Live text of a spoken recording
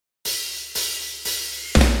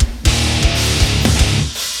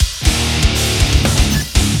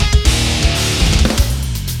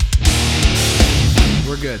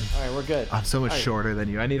good. I'm so much shorter than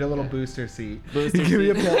you. I need a little booster seat. Booster Give me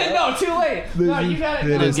a seat. pillow. No, too late. No, you got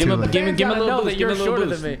It is it. too late. Give him a little know boost. that you're Give him a little shorter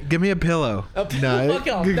boost. than me. Give me a pillow. No, you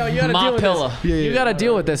gotta My deal with pillow. this. Yeah, You yeah. gotta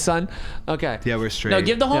deal with this, son. Okay. Yeah, we're straight. No,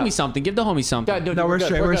 give the homie Yeah. something. Give the homie something. Yeah, No, we're good.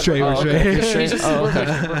 straight, Good. we're straight, we're Oh, straight. okay. We're straight. He's just- Oh, we're okay.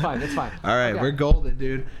 good. We're fine. It's fine. All right, Okay. we're golden,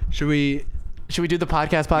 dude. Should we? Should we do the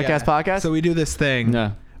podcast? Yeah. So we do this thing.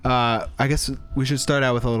 Yeah. I guess we should start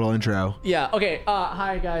out with a little intro. Yeah. Okay.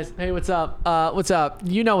 Hi guys. Hey, what's up? What's up?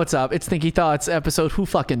 You know what's up? It's Thinky Thoughts episode. Who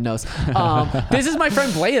fucking knows? This is my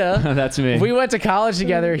friend Blada. That's me. We went to college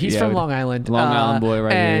together. He's Yeah, from we- Long Island. Long Island boy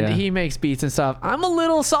right here, and yeah. he makes beats and stuff. I'm a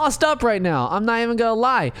little sauced up right now. I'm not even gonna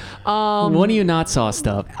lie. When are you not sauced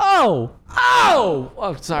up? Oh,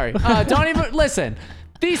 sorry. Don't even listen.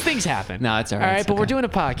 These things happen. No, it's all right. All right, It's but we're okay. doing a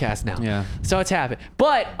podcast now. Yeah. So it's happened.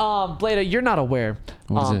 But Blada, you're not aware.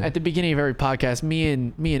 What is it? At the beginning of every podcast, me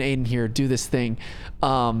and Aiden here do this thing.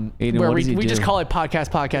 Aiden, where what does he we do? just call it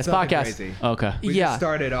podcast. Nothing crazy. Okay. We Yeah. just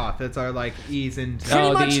started off. That's our like ease into. Pretty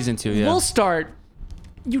Oh, the much, ease into, yeah. We'll start.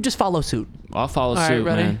 You just follow suit. I'll follow All right, suit,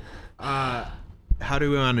 ready? man. How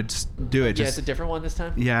do we want to just do it? Yeah, Just it's a different one this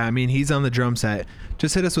time. yeah. I mean, he's on the drum set.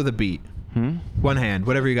 Just hit us with a beat. One hand,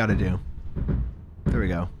 whatever you got to do. There we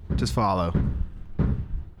go. Just follow.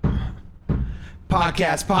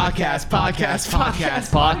 Podcast. Podcast. That's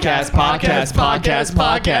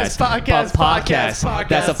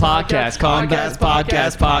a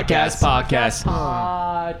podcast.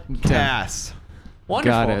 Podcast. Cast.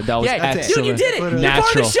 Wonderful. Got it. That was yeah, excellent. Dude, you did it. Literally. You're part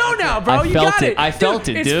of the Natural. show now, bro. I you felt got it. I felt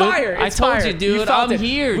dude, it, it's dude. Fire. I It's told fire. you, dude. felt I'm it.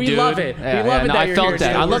 here, we dude. love it. Yeah, we love it no, that I you're felt here.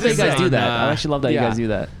 that. I love that you guys do that. on, I actually love that you yeah. guys do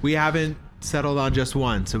that. We haven't settled on just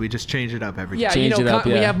one, so we just change it up every Yeah, time. you Change know, it up,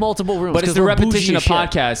 we yeah. have multiple rooms. But it's 'cause the we're repetition bougie of as shit.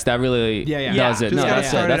 podcast that really Yeah. does it. Just No, gotta that's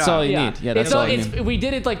start it. it That's out. all you Yeah. need. Yeah, that's all you need. We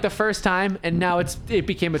did it like the first time, and now it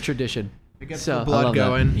became a tradition. It gets So- the I blood love that.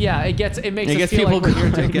 going. Yeah, it makes us gets feel people like we're,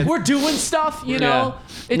 going. here we're doing stuff, you know.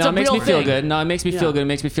 It's no, a it makes real me feel thing. good. No, it makes me Yeah. feel good. It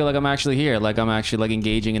makes me feel like I'm actually here. Like I'm actually like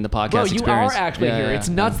engaging in the podcast Bro, you experience. are actually Yeah, here. yeah, It's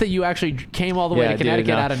yeah. nuts that you actually came all the way to dude,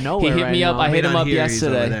 Connecticut no. out of nowhere. He hit right me up. now. I hit him up Here,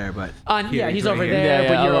 yesterday. He's over there, but Yeah, here, he's right over here. there, Yeah,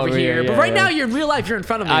 but yeah, you're I'm over over here. here, But yeah, right yeah. now, you're in real life. You're in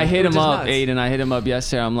front of me. I hit which him is up, nuts. Aiden. I hit him up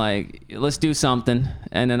yesterday. I'm like, let's do something.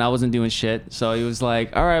 And then I wasn't doing shit. So he was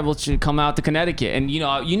like, all right, well, should come out to Connecticut. And you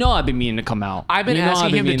know I've been meaning to come out. I've been You know asking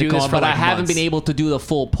I've been him to meaning do come this out, for but I like haven't months. been able to do the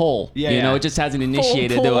full pull. Yeah, You know, yeah. it just hasn't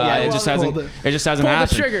initiated. pull, yeah, It well, just pull hasn't. the- It just hasn't pull the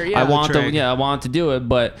happened. trigger, yeah. I Pull want the to. trigger. Yeah, I want to do it,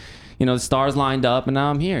 but you know the stars lined up, and now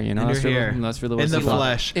I'm here. You know, And that's you're really here. that's really In what's the up.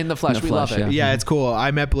 flesh. In the flesh, In the we love flesh, it. yeah. Yeah, it's cool.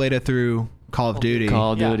 I met Blada through Call of Duty.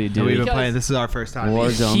 Call of Yeah. Duty, And we've dude. been Because- playing. This is our first time.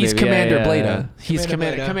 Warzone, He's baby. Commander Yeah, yeah, Blada. He's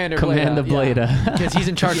Commander Commander Commander Blada. Because he's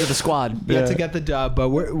in charge of the squad. Yet to get the dub, but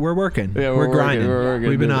we're working. Yeah, we're we're working, grinding. we're working,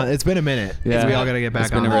 We've been dude. on. It's been a minute. Yeah. We all gotta get It's back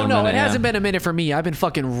been on. a that. real Oh no, minute, it hasn't yeah. been a minute for me. I've been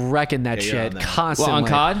fucking wrecking that Yeah, you're shit on that. constantly. Well, on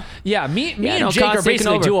COD? Yeah, me Yeah, and no, Jake COD's are taking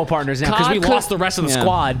basically over. duo partners now because we COD lost the rest of the yeah.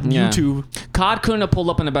 squad. Yeah. YouTube. COD couldn't have pulled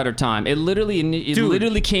up in a better time. It literally Dude.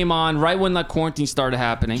 literally came on right when the quarantine started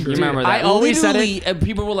happening. You remember that? I always said Literally, and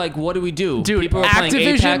people were like, "What do we do?" Dude, people were playing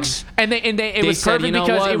Activision, Apex. and it They was said, perfect "You know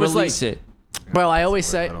because what? it was Release like, it." well, I always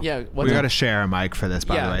say, yeah, We what's gotta share a mic for this,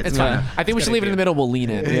 by the way. it's fine. Yeah. I think we should leave it in the middle. We'll lean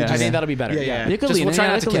in. Yeah. I think that'll be better. Yeah, yeah. You can Just, lean we'll in, try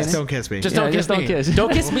yeah, not I to can kiss. lean in. Don't kiss me. Just Yeah, don't kiss just don't me. kiss.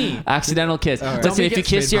 Don't kiss me. Accidental kiss. right. Listen, Don't if you get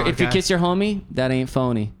kiss your spit homie, that ain't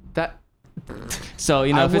phony. That So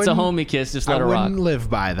you know, I if it's a wouldn't- homie kiss, just I let it rock. wouldn't live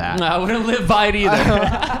by that. I wouldn't live by it either.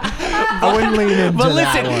 I wouldn't lean into But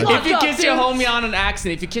that listen, one. if you Fuck kiss up, your dude. homie on an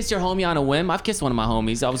accident, if you kiss your homie on a whim, I've kissed one of my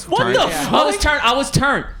homies. I was What turned. the I was fuck? turned. I was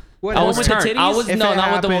turned. What, I the was one with turned. the I titties? was If no, it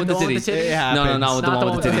not with the one with the happens, titties. it No, happens. not with the Not one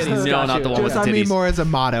the with the one with the titties. titties. No, Got not you. the one Just with the I mean titties. more as a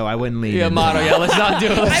motto. I wouldn't lean. Yeah, into motto. that. Yeah, let's not do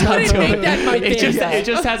it. Let's I not wouldn't do make it. that my It thing. just it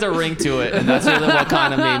just has a ring to it, and that's really what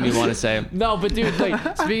kind of made me want to say. no, but dude,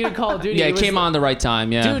 like speaking of Call of Duty, Yeah, it was came on the right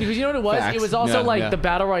time. Yeah. Dude, because you know what it was? Facts. It was also Yeah, like yeah. the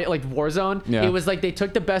battle royale, like Warzone. Yeah. It was like they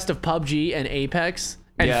took the best of PUBG and Apex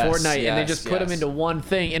and Yes, Fortnite, and they yes, just put them yes. into one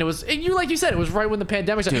thing. And it was, and you like you said, it was right when the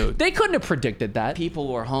pandemic started. Dude. They couldn't have predicted that. People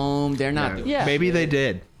were home. They're not. doing Yeah. Maybe they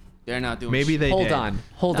did. They're not doing. Maybe shit. they Hold did. on,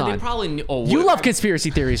 hold No, on. They probably knew. Oh, You what- love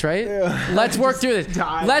conspiracy theories, right? Let's work through this.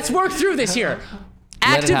 dive Let's work through this here.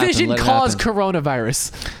 Let it happen, Activision let it caused happen.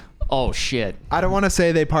 coronavirus. Oh shit. I don't want to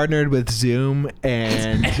say they partnered with Zoom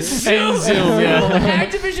and Zoom, yeah.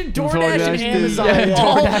 Activision, DoorDash, DoorDash, and Amazon.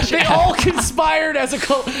 yeah, They all conspired as a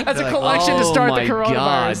collection to start the coronavirus. Oh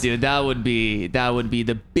my god, dude, that would be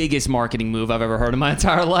the biggest marketing move I've ever heard in my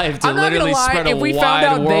entire life. To I'm not gonna literally lie, spread a if we wide found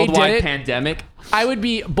out they did worldwide it- pandemic. I would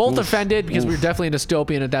be both offended because we were definitely a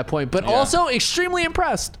dystopian at that point, but also extremely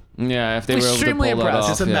impressed. Yeah, if they were able to Extremely pull that impressed. off.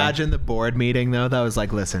 just imagine the board meeting though. That was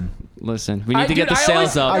like, listen, Listen, we need to Dude, get the I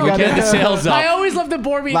sales always- up. I We got get the it. sales I up. always love the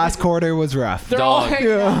board meeting. Last quarter was rough. They're all Dog.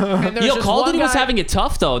 hanging out. And there's Yo, just Call of one Duty was guy- having it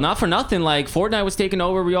tough though. Not for nothing. Like Fortnite was taking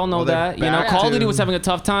over. We all know Well, they're that. You know, back Call of to- Duty was having a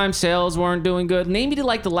tough time. Sales weren't doing good. Name me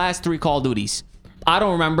like the last 3 Call of Duties. I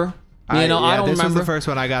don't remember. I don't this remember. was the first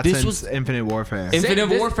one I got This since was- Infinite Warfare. Infinite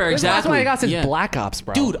Warfare, This is the last one exactly. I got since Yeah. Black Ops,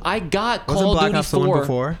 bro. Dude, I got Wasn't Call of Black Duty Ops the one 4.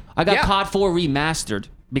 before? I got Yeah. COD 4 remastered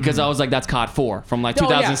because I was like, that's COD 4 from like Oh,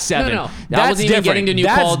 yeah. 2007. No. I That's wasn't even different. getting the new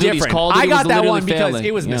That's Call of Duty. different. Call of Duty I got was that literally one because failing.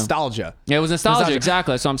 it was Yeah. nostalgia. Yeah, it was nostalgia. Nostalgia.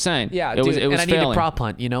 Exactly. That's what I'm saying. Yeah, it dude, was. It was and I needed failing. prop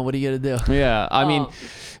hunt. You know what are you gonna do? Yeah, I mean,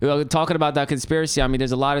 talking about that conspiracy, I mean,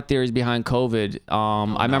 there's a lot of theories behind COVID.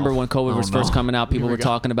 I remember when COVID was first coming out, people were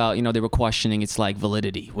talking about, you know, they were questioning its like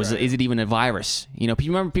validity. Is it even a virus? You know,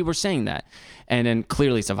 people were saying that, and then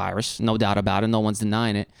clearly it's a virus, no doubt about it. No one's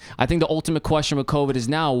denying it. I think the ultimate question with COVID is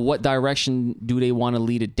now, what direction do they want to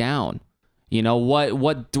lead it down? You know, what?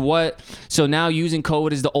 So now using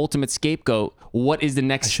COVID as the ultimate scapegoat, what is the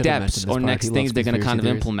next should have steps mentioned this or part. next He things loves they're going to kind of conspiracy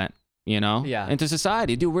theories. implement? You know, Yeah. into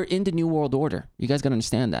society, dude. We're in the new world order. You guys gotta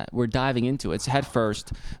understand that. We're diving into it. It's head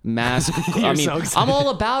first, mask. I mean, so excited. I'm all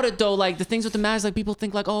about it though. Like the things with the mask, like people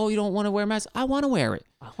think like, oh, you don't want to wear a mask. I want to wear it.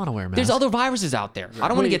 I want to wear a mask. There's other viruses out there. I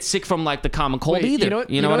don't want to Wait. get sick from like the common cold Wait, either.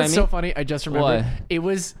 You know what I what's mean? so funny? I just remembered. What?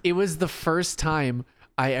 It was the first time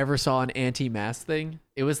I ever saw an anti-mask thing.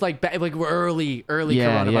 It was like early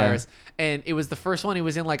Yeah, coronavirus, and it was the first one. It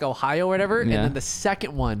was in like Ohio or whatever, and Yeah. then the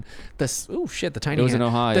second one, the tiny. It was hand. in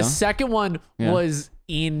Ohio. The second one Yeah. was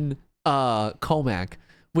in Comac,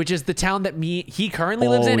 which is the town that he currently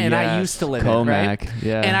lives Oh, in, and I yes. used to live in. Right? Comac,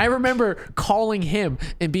 yeah. And I remember calling him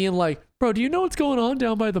and being like, bro, do you know what's going on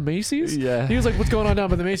down by the Macy's? Yeah. He was like, what's going on down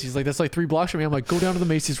by the Macy's? He's like, that's like 3 blocks from me. I'm like, go down to the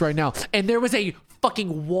Macy's right now. And there was a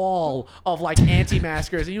fucking wall of like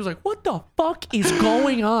anti-maskers. And he was like, what the fuck is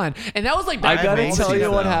going on? And that was like, I gotta Macy's, tell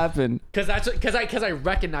you what though. happened. because I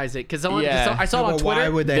recognized it. Because Yeah. I saw it on But why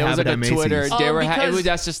Twitter. would they There have was it like at a Macy's? Twitter. Because-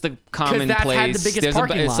 That's just the common that had the place. biggest There's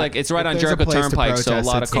parking it's lot. like it's right on If there's a Jericho place to Turnpike, so a protest,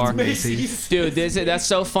 lot of it's cars. Macy's. Dude, that's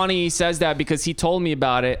so funny he says that because he told me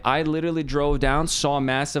about it. I literally drove down, saw a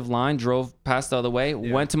massive line, drove past the other way,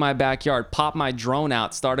 went to my backyard, popped my drone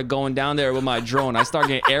out, started going down there with my drone. I started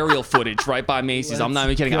getting aerial footage right by Macy's. I'm not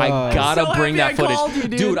even kidding. I go. gotta So bring happy that I called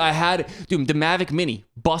footage. you, dude. I had the Mavic Mini,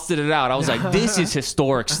 busted it out. I was like, this is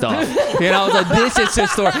historic stuff. You know, I was like, this is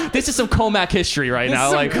historic. This is some Comac history right This now. is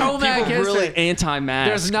some Like Comac people really history. anti-mask.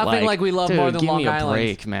 There's nothing like we love dude, more than give Long me a Island.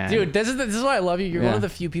 break, man. Dude, this is why I love you. You're one Yeah. of the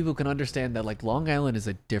few people who can understand that like Long Island is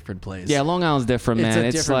a different place. Yeah, Long Island's different, It's man. a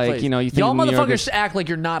It's different like, place. you know, you think y'all New York motherfuckers is- act like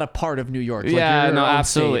you're not a part of New York. Like yeah, you're no, your own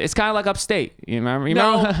absolutely. state. It's kind of like upstate. You remember?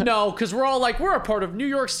 No, because we're all like, we're a part of New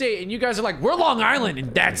York State, and you guys are like, we're Long Island,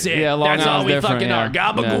 and that's it. Yeah, Long that's all Island's we different. fucking Yeah. are.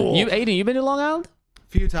 Gabagool. Yeah. Aiden, you been to Long Island?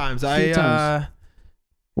 Few times. times.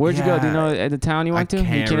 Where'd you go? Do you know the town you I went to?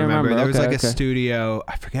 can't You remember. There was Okay, like okay. a studio.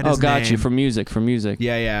 I forget his Oh, got name. you for music.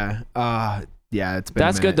 Yeah. Yeah, it's been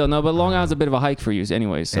That's a good minute. though. No, but Long Island's a bit of a hike for you,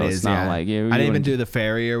 anyway. So It it's is, not yeah. like you. I didn't even wouldn't- do the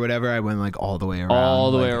ferry or whatever. I went like all the way around. All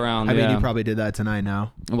the way Like, around, I mean, yeah. you probably did that tonight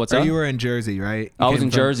now. What's Or up? you were in Jersey, right? I You was came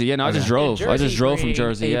in from- Jersey. Yeah, no, I just Okay. drove. I just drove from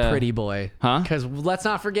Jersey. A Yeah. pretty boy. Huh? Because let's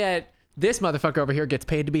not forget, this motherfucker over here gets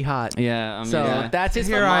paid to be hot. Yeah. I mean, So yeah. that's his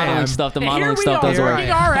Here fun I modeling am. stuff. The And modeling here we stuff are, doesn't work.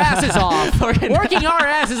 working our asses off. Working- working our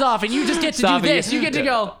asses off, and you just get to Stop do it. this. You get to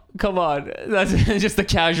go. Come on, that's just a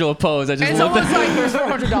casual pose. I just And looked someone's at- like, "There's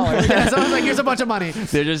 $400." And someone's like, "Here's a bunch of money."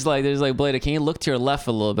 There's like, Blade, can you look to your left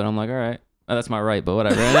a little bit? I'm like, all right. Oh, that's my right, but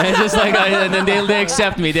whatever. And it's just like, and then they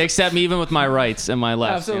accept me. They accept me even with my rights and my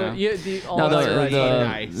left. Absolutely. You know? No,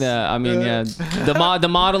 Nice. Yeah, I mean, yeah,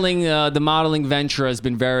 the modeling venture has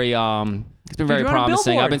been very it's been very you're on a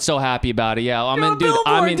promising. billboard. I've been so happy about it. Yeah, You're on a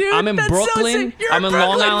billboard, dude. I'm in That's so Brooklyn. sick. You're I'm in in Long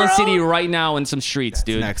Brooklyn, Island bro. City right now in some streets,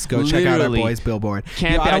 dude. Next, go check out our Literally. boys' billboard.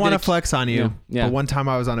 Can't Yo, be- I I don't want to did- flex on you, Yeah. but one time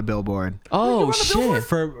I was on a billboard Oh a shit!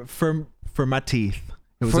 billboard? for my teeth.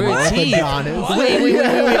 It was For an your teeth? orthodontist.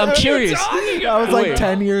 Wait. I'm curious. I was like Wait.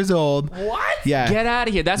 10 years old. What? Yeah. Get out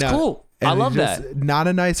of here. That's No. cool. And I love just, that. Not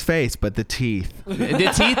a nice face, but the teeth.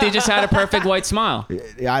 The teeth, they just had a perfect white smile.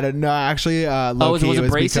 I don't know. Actually, low was key, it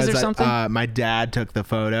was braces because or something? my dad took the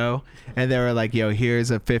photo, and they were like, "Yo,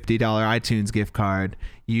 here's a $50 iTunes gift card.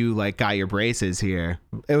 You like got your braces here."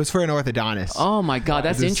 It was for an orthodontist. Oh my god,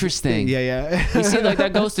 that's Just- interesting. Yeah. You see, like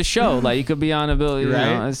that goes to show, like you could be on a bill. You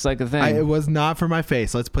Right? know, it's like a thing. It was not for my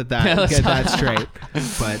face. Let's put that Yeah, get that straight.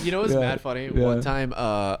 But You know what's yeah, mad funny? yeah. One time,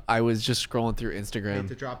 I was just scrolling through to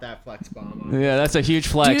Instagram. drop that flex bomb. On. Yeah, that's a huge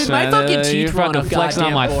flex, Dude, my man. fucking You're teeth were on fucking a flexing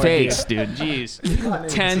on goddamn my board, face, dude. Jeez.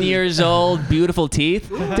 10 years old, beautiful teeth.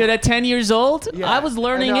 Dude, at 10 years old, I was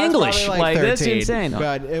learning know, I was English. probably, Like, that's 13, insane.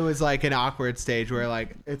 But it was like an awkward stage where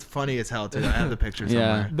like It's funny as hell too. I have the picture Yeah.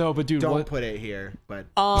 somewhere. No, but dude, Don't what? put it here, but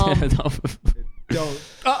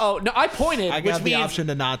don't. No, I pointed. I which got the means option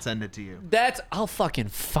to not send it to you. I'll fucking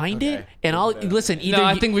find it Okay. and I'll listen. Either No,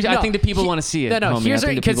 I you- think I think the people want to see it. No, homie. here's I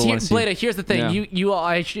think the because people wanna see it. Blada, here's the thing.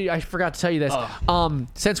 Yeah. I forgot to tell you this.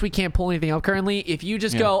 Since we can't pull anything up currently, if you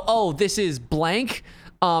just Yeah. go, oh, this is blank,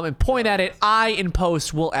 and point at it, I in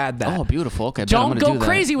post will add that. Oh, beautiful. Okay, bet I'm Don't gonna go do that.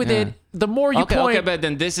 crazy with Yeah. it. The more you Okay, point, okay, but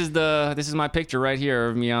then this is my picture right here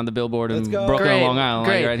of me on the billboard in Let's go. Brooklyn, Great, Long Island,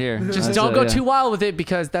 great. like right here. just That's don't it, go yeah. too wild with it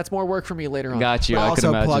because that's more work for me later on. Got you. But I can also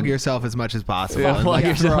imagine. plug yourself as much as possible. Yeah, and, plug like,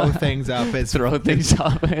 yourself. throw things up. It's Throw things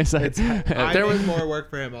up. It's like, I There make was- more work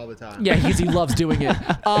for him all the time. Yeah, because he loves doing it.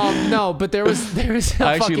 No, but there was a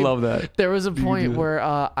I actually fucking- love that. There was a point where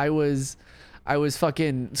I was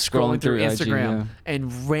fucking scrolling through through IG, Instagram yeah.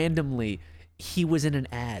 and randomly he was in an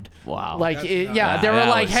ad. Wow. Like That's they not- were that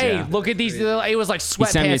like, was- "Hey, yeah. look at these." It was like sent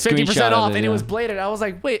me a sweatpants, 50% screenshot off, of it, and it yeah. was bladed. I was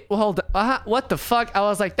like, "Wait, well, hold. What the fuck?" I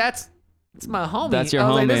was like, "That's my homie." That's your I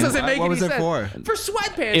was like, this homie. doesn't make What any was it sense. for? For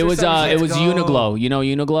sweatpants. it or was some shit. it was go. Uniglow. You know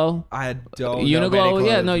Uniglow? I don't. know Uniglow, many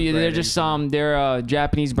yeah, clothes no, with they're branding. just they're a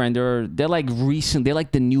Japanese brand. They're like recent. They're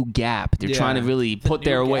like the new Gap. They're Yeah. trying to really put new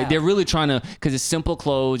their way. Gap. They're really trying to because it's simple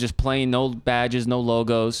clothes, just plain, no badges, no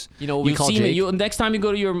logos. You know what we You've call seen it. Jake? Next time you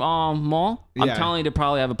go to your mall, I'm Yeah. telling you to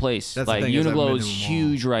probably have a place. That's the like thing is I haven't Uniglow been is to a mall.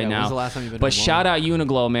 huge right Yeah, now. when's the last time you've been to But a mall? shout out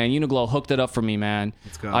Uniglow, man. Uniglow hooked it up for me, man.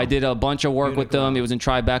 Let's go. I did a bunch of work with them. Uniqlo. It was in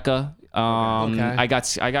Tribeca.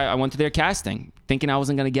 Okay. I went to their casting thinking I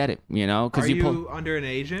wasn't gonna get it, you know, because Are you under an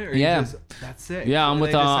agent? Or Yeah. You just, that's it. Yeah, I'm Or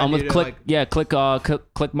with they just I'm send with you to, Click. like- Yeah,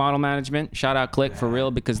 Click Model Management. Shout out Click for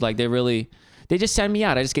real because like they just send me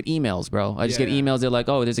out. I just get emails, bro. I just get Yeah. emails. They're like,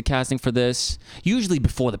 oh, there's a casting for this. Usually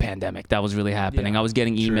before the pandemic, that was really happening. I was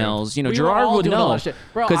getting emails. You know, We were Gerard all would doing a lot know of shit.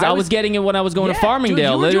 Bro, because I I was- was getting it when I was going to Yeah, Farmingdale, dude, you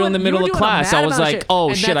were literally in the doing- middle you of were doing a class. mad I was amount of like, shit. oh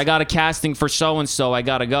And shit, I that's- got a casting for so and so. I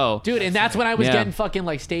gotta go. Dude, and that's when I was Yeah. getting fucking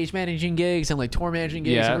like stage managing gigs and like tour managing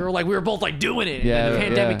gigs. Yeah. And we were both like doing it. Yeah, and the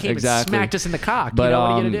pandemic yeah, came exactly. and smacked us in the cock. But you know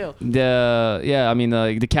what are you gonna do? I mean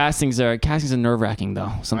the castings are nerve wracking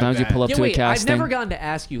though. Sometimes you bet. pull up Yeah, to wait, a casting. I've never gotten to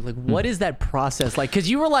ask you, like, what is that process like? Because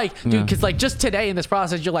you were like, dude, Yeah. because like just today in this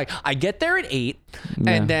process, you're like, I get there at 8,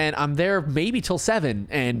 Yeah. and then I'm there maybe till 7,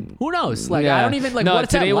 and who knows? Like, Yeah. I don't even like. No,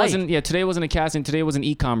 what's today that like? wasn't. Yeah, today wasn't a casting. Today was an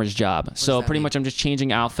e-commerce job. So that pretty mean? much, I'm just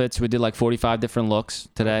changing outfits. We did like 45 different looks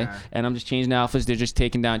today, Okay. and I'm just changing outfits. They're just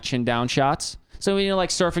taking down chin down shots. So when you're like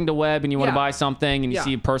surfing the web and you want to Yeah. buy something and you Yeah.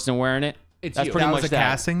 see a person wearing it, It's that's you. pretty That much was a that.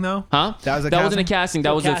 casting though. Huh? That was a That wasn't a casting? casting. That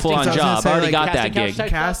So was a casting- full on so I was gonna job. say, I already like, got casting that couch gig. type-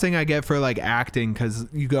 Casting I get for like acting because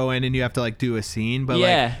you go in and you have to like do a scene, but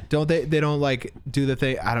Yeah. like don't they don't like do the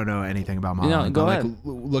thing. I don't know anything about modeling. go but, ahead. like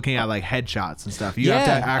looking at like headshots and stuff. You have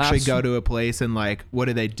Yeah, to actually abso- go to a place and like what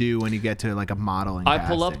do they do when you get to like a modeling? I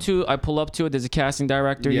pull up to it. There's a casting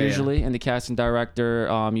director Yeah, yeah. usually, and the casting director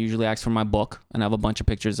usually asks for my book, and I have a bunch of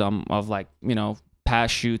pictures of like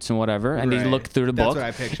past shoots and whatever, and they Right. look through the That's book. what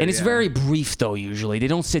I pictured, And it's yeah. very brief though. Usually, they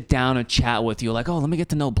don't sit down and chat with you like, oh, let me get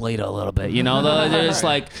to know Blada a little bit. You know, they're just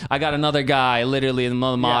like, I got another guy, literally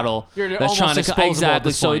another model You're that's almost trying to disposable at exactly.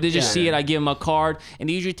 this So point. they just Yeah. see it. I give them a card, and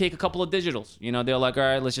they usually take a couple of digitals. You know, they're like, all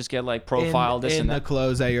right, let's just get like profile this in and the that.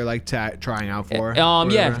 clothes that you're like trying out for. Yeah,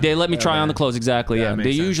 Whatever. they let me try on the clothes exactly. That Yeah, makes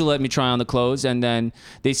they sense. usually let me try on the clothes, and then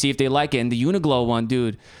they see if they like it. And the Uniglow one,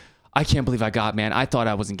 dude, I can't believe I got, man. I thought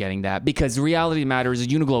I wasn't getting that because the reality matters is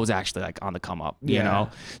Uniglow is actually like on the come up, you Yeah. know.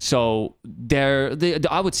 So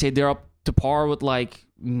I would say they're up to par with like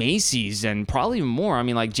Macy's and probably even more. I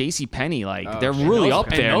mean, like J.C. Penney, like they're shit. really those- up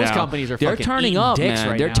and there those now. companies are they're fucking turning eating up, dicks man.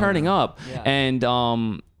 right They're now. turning up, Yeah.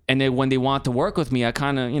 and then when they want to work with me, I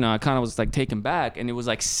kind of was like taken back, and it was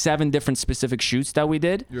like 7 different specific shoots that we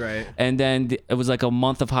did. Right. And then it was like a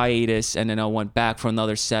month of hiatus, and then I went back for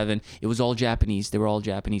another 7. It was all Japanese. They were all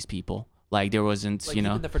Japanese people. Like there wasn't, Like,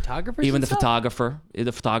 even the photographers. even and the stuff?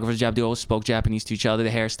 the photographers, they always spoke Japanese to each other. The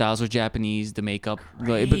hairstyles were Japanese, the makeup,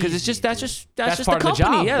 because it's just that's just the part of company. the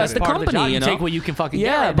job. Yeah, that's the part of company. job. You know, take what you can fucking get.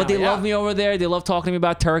 yeah, right but now, they love me over there. They love talking to me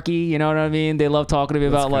about Turkey. You know what I mean? They love talking to me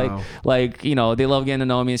about go. they love getting to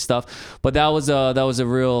know me and stuff. But that was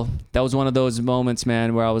one of those moments,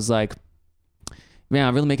 man, where I was like, man,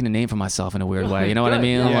 I'm really making a name for myself in a weird way. You know what I Good.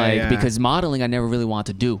 mean? Yeah, Like yeah. because modeling, I never really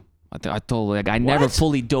wanted to do. I told I never What?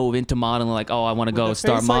 fully dove into modeling. Like, oh, I want to go a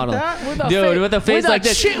start face like modeling. that? With a Dude, fa- with a face with like a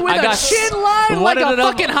this, chin- with I a got chin line what like a ended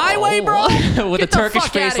up- fucking highway, bro. with a Get the Turkish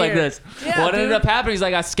fuck face outta like here. this. Yeah, What ended dude. up happening is I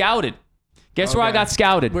got scouted. Guess where I Okay. got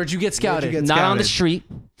scouted? Where'd you get scouted? get Not on the scouted? street.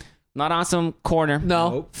 Not on some corner. No.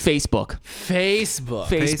 Nope. Facebook. Facebook.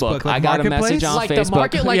 like I got a message marketplace? on Like the Facebook.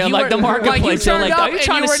 market, like yeah, you like were, the marketplace. Like you They're turned like, up are you and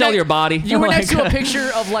trying to were sell next- your body? You were Like, next to a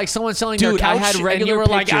picture of like someone selling their Dude, couch, I had and regular you were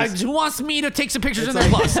like, pictures. "Who wants me to take some pictures in It's their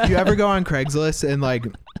like, plus?" you ever go on Craigslist and like,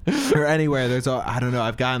 or anywhere? There's I don't know.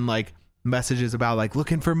 I've gotten like messages about like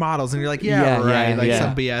looking for models, and you're like, yeah, Yeah, right, yeah, like yeah.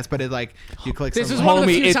 some BS. But it like you click. This some, is one of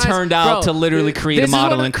the Homie, few it times- turned out bro, to literally create a this is one of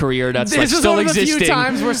modeling the- career that's this like is still one of the few existing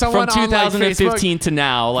times where someone from on, like, 2015 to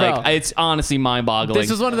now. Like Bro. it's honestly mind-boggling.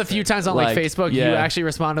 This is one of the few times on like Like, Facebook you yeah. actually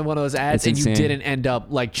responded to one of those ads It's and you insane. didn't end up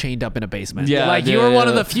like chained up in a basement. Yeah, like dude, you were one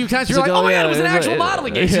of yeah. the few times It's you're like, oh my yeah, god, it was an actual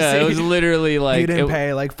modeling agency. Yeah, it was literally like you didn't it-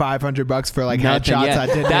 pay like $500 for like Nothing, headshots. yeah.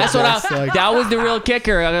 That didn't That's what exist. Like, that was the real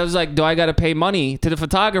kicker. I was like, do I got to pay money to the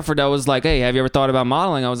photographer that was like, hey, have you ever thought about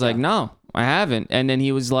modeling? I was like, no, I haven't. And then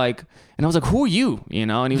he was like, and I was like, who are you? You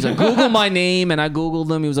know, and he was like, Google my name. And I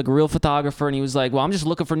Googled him. He was like a real photographer. And he was like, well, I'm just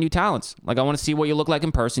looking for new talents. Like, I want to see what you look like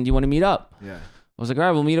in person. Do you want to meet up? yeah. I was like, all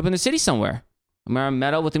right, we'll meet up in the city somewhere. I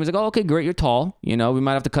met up with him. He was like, oh, okay, great. You're tall. You know, we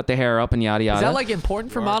might have to cut the hair up and yada, yada. Is that like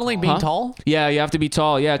important for modeling, being Huh? tall? Yeah, you have to be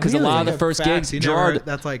tall. Yeah, because a lot of the first gigs, Gerard.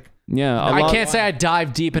 That's like Yeah, I can't say I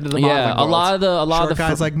dive deep into the modeling Yeah, a world. lot of short the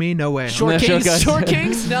guys like me. No way. Short Yeah, kings, short guys. short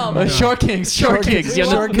kings. No, man. Short kings. Yeah, Short kings.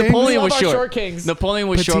 Napoleon We was love our short. short kings. Napoleon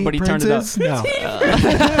was short, but he turned it up. Princes? No.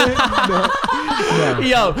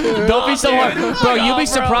 Yo, don't be so hard, bro. You'll be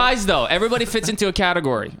bro. surprised though. Everybody fits into a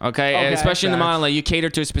category, okay? And especially in the facts. modeling, like, you cater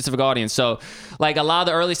to a specific audience. So, like a lot of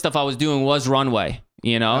the early stuff I was doing was runway.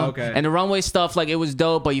 You know, Okay. and the runway stuff, like it was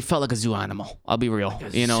dope, but you felt like a zoo animal. I'll be real,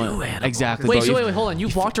 you know, zoo animal. exactly. Wait, bro. so You- wait, hold on.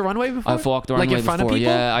 You've walked a runway before? I've walked around like in front before. of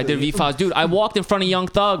people. Yeah, I did V5s, dude. I walked in front of Young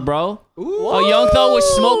Thug, bro. Oh, Young Thug was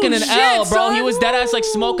smoking an shit, L, bro. son. He was dead ass like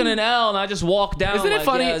smoking an L, and I just walked down. Isn't it like,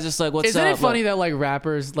 funny? Yeah, it's just like, what's Isn't up? it funny that like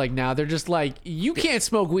rappers like now they're just like, you can't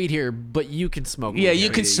smoke weed here, but you can smoke. Yeah, weed you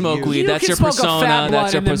here. can smoke you- weed. You That's can your smoke a persona. fat blunt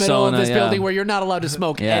That's your in the middle of persona. this Yeah. building where you're not allowed to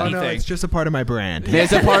smoke Yeah. Oh, no, anything. it's just a part of my brand.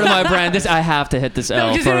 There's a part of my brand. This I have to hit this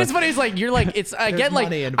L. Because for- it's funny. It's like you're like it's. I get like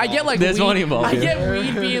money I get like There's weed, money involved, I yeah. get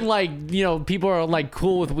weed being like, you know, people are like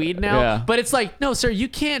cool with weed now. Yeah. But it's like, no, sir, you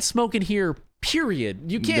can't smoke in here.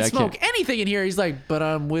 Period. You can't Yeah, I smoke can't. anything in here. He's like, but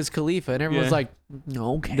I'm Wiz Khalifa, and everyone's Yeah. like,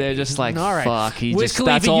 no, okay. They're just like, all right. fuck, he Wiz just-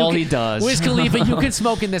 that's you all can- he does. Wiz Khalifa, you can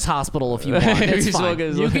smoke in this hospital if you want. It's You fine. smoke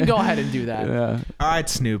in- You can go ahead and do that. Yeah. All right,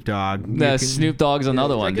 Snoop Dogg. You Yeah, can- Snoop Dogg's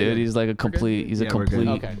another one, good. dude. He's like a complete, he's a Yeah, we're good.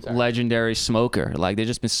 complete Okay, sorry. legendary smoker. Like they've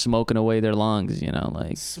just been smoking away their lungs, you know,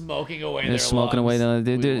 like Smoking away they're their smoking away. lungs.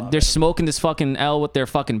 They're smoking this fucking L with their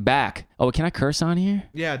fucking back. Oh, can I curse on here?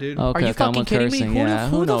 Yeah, dude. Okay, you okay, I'm fucking kidding me? cursing. Who the- Yeah,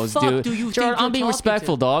 who who the knows, fuck dude? do you think Gerard, you're I'm being talking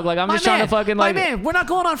respectful, to? dog. Like I'm My just trying man, to fucking my like. man, we're not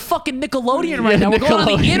going on fucking Nickelodeon right now. We're going on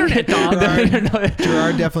the Nickelodeon. internet, dog.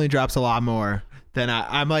 Gerard definitely drops a lot more than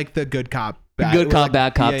I'm like the good cop. Bad, Good cop, like,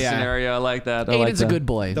 bad cop yeah, yeah. scenario. I like that. I like Aiden's a that. good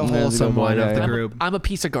boy. The Yeah, he's a wholesome good boy, one yeah, of the yeah. group. I'm a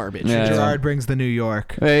piece of garbage. Yeah. Gerard brings the New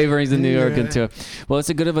York. Hey, he brings the New York Yeah. into it. Well, it's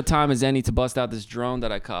as good of a time as any to bust out this drone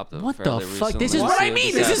that I copped. What the fairly fuck? recently. This is Let me what see I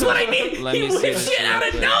mean. this This is is. what I mean. Let me You see whip this shit shit out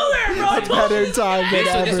of real quick. nowhere, bro. Better time than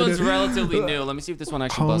This ever. one's relatively new. Let me see if this one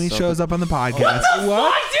actually Homie busts shows up on the podcast.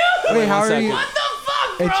 What, dude? Wait, how One are you? second. What the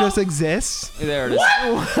fuck, bro? It just exists. There it is.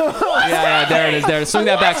 Yeah, there it is. There it is. Swing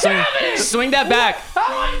that back. Swing that back. How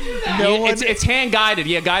do I do that? No one- It's hand guided.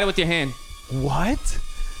 Yeah, guide it with your hand. What?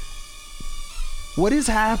 What is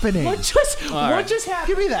happening? What just right. happened?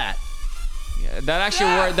 Give me that. Yeah,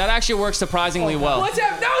 that actually works surprisingly well. What's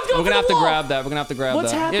happening? Now it's going We're gonna for have the to wall. grab that. We're gonna have to grab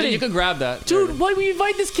What's that. Yeah, happening? you can grab that. Dude, why we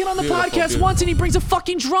invite this kid on the Beautiful, podcast beautiful. once and he brings a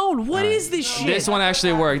fucking drone? What is this shit? This one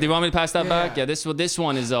actually worked. Do you want me to pass that back? Yeah, this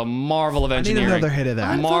one is a marvel of I need engineering. another hit of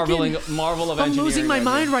that. Marvel of I'm engineering. losing my right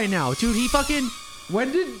mind there. right now, dude. He fucking. Why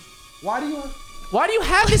do you? Why do you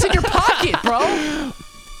have this in your pocket, bro?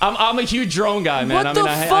 I'm a huge drone guy, man. What I mean, the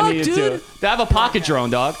I fuck, needed dude? to. They have a pocket drone,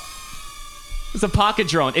 dog. It's a pocket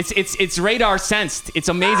drone. It's radar sensed. It's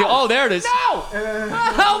amazing. Oh, there it is. No!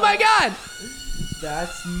 Oh my god!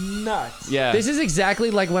 That's nuts. Yeah. This is exactly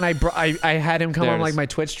like when I had him come There on it like is. my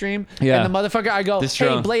Twitch stream. Yeah. And the motherfucker, I go, This hey,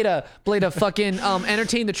 drone. Blada, fucking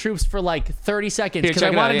entertain the troops for like 30 seconds Here, because I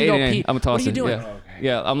check it out. wanted to go Yeah, pee. I'm gonna toss What are you it. doing?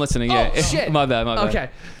 Yeah, I'm listening. Oh, Yeah. shit. My bad. Okay.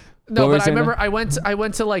 No, What were you but I saying remember now? I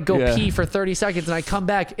went to like go Yeah. pee for 30 seconds and I come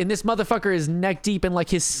back and this motherfucker is neck deep in like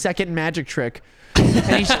his second magic trick.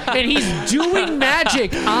 and he's doing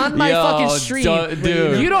magic on my Yo, fucking stream.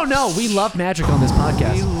 dude. You don't know. We love magic on this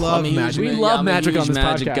podcast. We love I'm a huge, magic. We love I'm magic a on huge this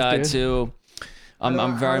magic podcast, guy dude. too.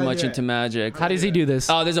 I'm very much into magic. How does he do this?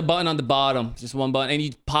 Oh, there's a button on the bottom. Just one button, and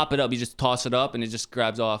you pop it up. You just toss it up, and it just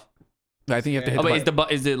grabs off. I think you have to hit Oh wait, the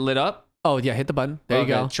button. is it lit up? Oh, yeah, hit the button. There Okay,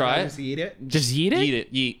 you go. Try it. Just eat it. Just yeet it? Yeet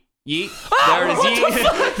it. Yeet. Yeet. There it is.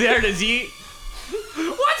 Yeet. There it is. Yeet.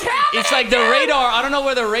 What's happening? It's like the radar. I don't know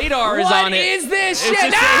where the radar is on it. What is this It's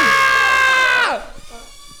shit? just- Ah!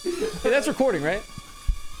 Hey, that's recording, right?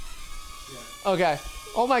 Okay.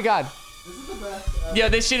 Oh my god. Yeah,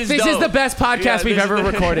 this shit is This dope. is the best podcast Yeah, we've this ever is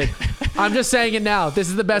the- recorded. I'm just saying it now. This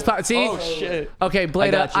is the best podcast. See? Oh shit. Okay,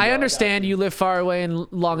 Blada, got you, I bro. understand you live far away in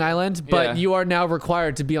Long Island, but Yeah. you are now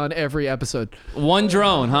required to be on every episode. One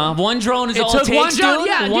drone, huh? One drone is It all it took takes, one drone? dude.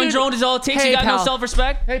 Yeah, One dude. drone is all it takes. Hey, You got pal. no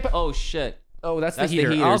self-respect? Hey, pal. Oh shit. Oh, that's That's the heater.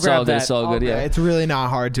 the heater. I'll It's grab all good. that. It's all good. Yeah, Yeah. it's really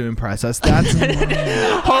not hard to impress us. That's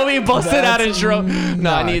Homie busted out a That's drone.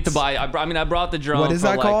 No, I needed to nuts. buy. I brought the drone. What is for,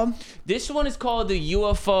 that like- called? This one is called the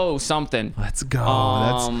UFO something. Let's go.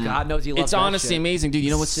 God knows you love It's that honestly shit. amazing, dude.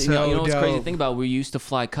 You know what's So you know what's crazy to dope. think about? We used to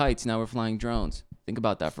fly kites. Now we're flying drones. Think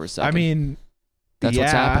about that for a second. I mean, that's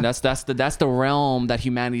what's yeah, happened. That's the realm that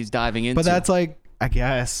humanity's diving into. But that's like, I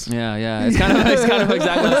guess. yeah. It's kind of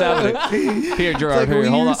exactly what's happening. Here, Gerard. like Here, we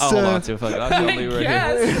hold on. used Oh, hold to- on to it. Fuck it. I'll leave it right here.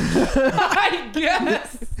 Yes. I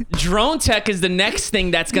guess. Drone tech is the next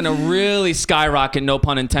thing that's gonna really skyrocket, no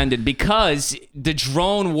pun intended, because the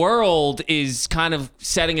drone world is kind of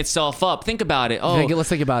setting itself up. Think about it. Oh, Let's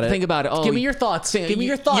think about it. Think about it. Oh, Give me your thoughts. Give me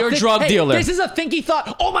your thoughts. You're a drug dealer. This is a thinky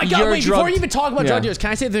thought. Oh my god! You're a Wait, drug- before you even talk about Yeah. drug dealers,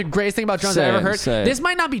 can I say the greatest thing about drones I Say ever it, heard? say it. This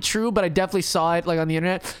might not be true, but I definitely saw it like on the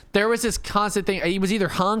internet. There was this constant thing. It was either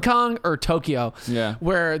Hong Kong or Tokyo. Yeah.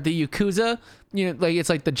 Where the Yakuza, you know, like it's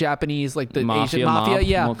like the Japanese, like the Mafia, Asian mafia.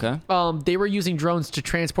 mob. Yeah. Okay. They were using drones to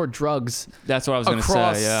transport drugs That's what I was gonna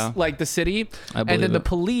across say. Yeah. like the city, I and then believe the it.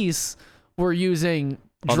 police were using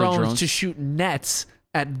Other drones drones? to shoot nets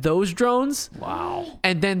at those drones. Wow.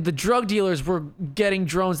 And then the drug dealers were getting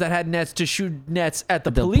drones that had nets to shoot nets at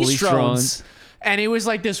the, The police, police drones. drones. And it was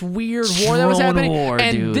like this weird war that was Drone happening. war,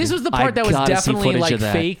 and dude. this was the I part that was gotta see definitely footage like of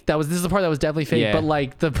that. fake. This is the part that was definitely fake. Yeah. But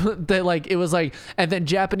like the like it was like, and then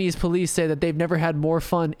Japanese police say that they've never had more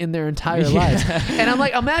fun in their entire lives. And I'm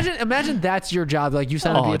like, imagine that's your job. Like you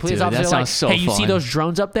sign up to be Oh, a police dude, that officer. Like, sounds so hey, you see fun. those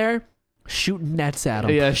drones up there? Shoot nets at them.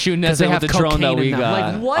 Yeah, shooting nets they with have the drone that cocaine we in them.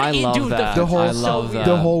 got. Like, what I is- love dude, that. The whole- I love that.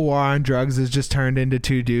 The whole war on drugs has just turned into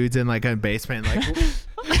two dudes in like a basement, like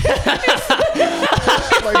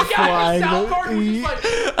flying.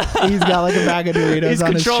 He's got like a bag of Doritos He's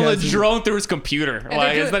on his controlling chest. the drone through his computer. And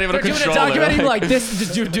Like they're it's not even a they're doing controller. documentary like this.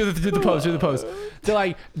 Just do the pose. Do the pose. They're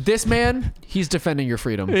like, this man, he's defending your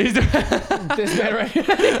freedom. this man right here,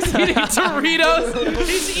 he's eating Doritos.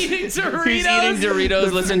 He's eating Doritos. He's eating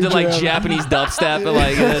Doritos, listening to like future. Japanese dubstep, and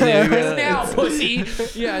like. now, pussy.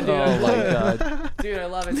 Yeah, dude. Oh my god. Dude, I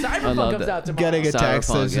love it. Cyberpunk love comes that. out tomorrow. Getting a text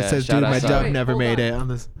Cyberpunk, that yeah, says, shout "Dude, out my Cyberpunk. dub Wait, never hold made on. it on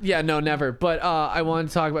this." Yeah, no, never. But I want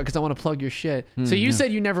to talk about because I want to plug your shit. So you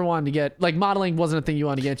said you never wanted to get like modeling wasn't a thing you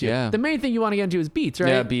wanted to get into. Yeah. The main thing you want to get into is beats, right?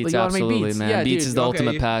 Yeah, beats, Like, you wanna make absolutely, beats. man. Yeah, Beats dude. is the Okay.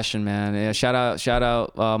 ultimate passion, man. Yeah, shout out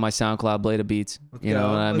my SoundCloud, Blade of Beats. You know go.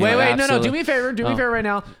 what I mean? Wait, Like, no. Do absolutely. me a favor. Do me a favor right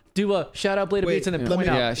now. Do a shout out Blade of Beats and then let point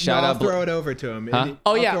me- out. Yeah, shout I'll out. throw it over to him. Huh?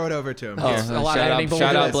 Oh, I'll yeah. throw it over to him. Oh, Here. There's a lot of shout editing, out, but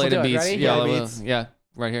shout we'll out do it. Blade of We'll do it. Beats. Ready? Yeah, Blade of well, Beats. yeah,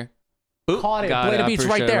 right here. Caught it. Got Blade it. of I Beats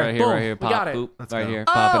appreciate right it. there. Right here, Boom. right here. We Pop, got it. boop, Let's right go. here.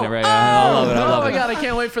 Popping it right here. I love it. I love Oh it. my god, I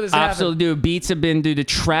can't wait for this to happen. Absolutely, dude. Beats have been, dude. The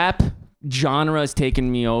trap genre has taken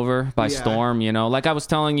me over by Yeah. storm. You know, like I was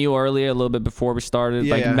telling you earlier, a little bit before we started,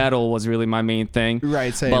 like Yeah. metal was really my main thing.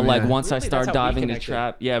 Right, same, But like yeah. once I Really? start That's how we diving into connected.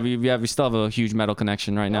 trap, yeah, we still have a huge metal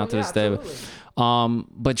connection right now to yeah, this day. absolutely.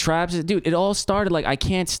 But traps, dude, it all started like I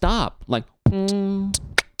can't stop. Like,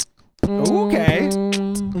 Okay.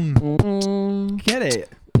 Get it.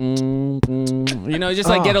 you know, just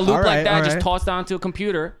like get a Oh, loop all like right, that, all just right. tossed onto a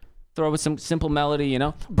computer, throw with some simple melody, you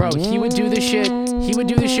know. Bro, he would do this shit. He would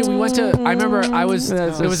do this shit. We went to. I remember I was.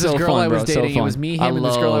 That's There was this so girl fun, I was bro, so dating. It was fun. me, I him, and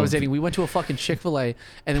this girl I was love- dating. We went to a fucking Chick-fil-A,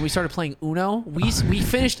 and then we started playing Uno. We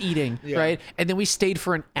finished eating, Yeah. right, and then we stayed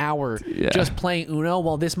for an hour just playing Uno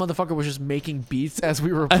while this motherfucker was just making beats as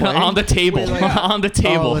we were playing. on the table, on the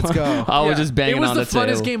table. let's go. I was Yeah. just banging It was on the the table.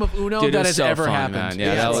 funnest game of Uno Dude, it that was has so ever fun, happened. man. Yeah,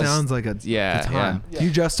 Yeah, that it was. sounds like a Yeah, time. You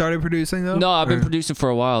just started producing though? No, I've been Or- producing for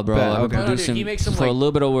a while, bro. Bet, I've been okay. No, dude, producing he makes some, for a like-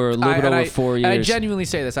 little bit over And 4 And I years. genuinely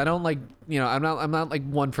say this. I don't like, you know, I'm not like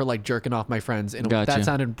one for like jerking off my friends. And Gotcha.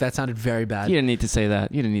 that sounded very bad. You didn't need to say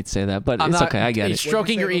that. You didn't need to say that, but I'm it's not- okay. I get it.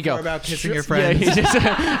 Stroking your ego. About kissing your Yeah, friends. he's just,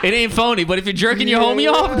 it ain't phony, but if you're jerking your homie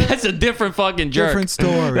off, that's a different fucking jerk. Different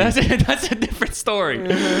story. That's a different story.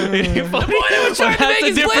 It ain't funny. What I was trying to That's make a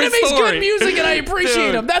is Blade different makes story. good music and I appreciate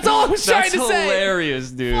Dude, him. That's all I was trying That's to say.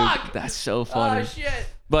 hilarious, dude. Fuck. That's so funny. Oh shit.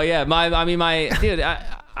 But yeah, dude,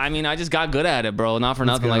 I mean, I just got good at it, bro. Not for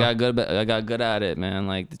nothing. go. Like I got good at it, man.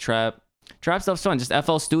 Like the trap stuff's fun. Just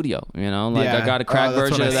FL Studio, you know. Like Yeah. I got a crack Oh, that's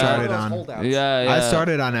version what of I that. started on. Yeah. I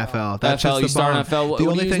started on FL. That's FL, just you the started bomb. on FL. What The do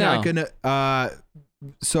only you use thing now? I couldn't.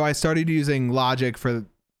 So I started using Logic for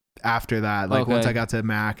after that. Like once I got to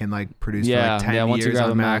Mac and like produced for like 10 once you years grab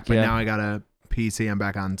on a Mac, but yeah. now I got a PC. I'm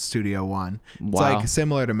back on Studio One. It's Wow. like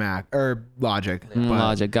similar to Mac or Logic. But,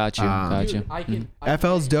 Logic, got you. Dude, I can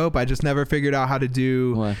FL's dope. I just never figured out how to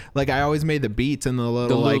do What? like I always made the beats and the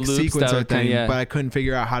little little like loops that sequencer would kinda- thing, yeah. but I couldn't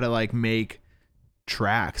figure out how to like make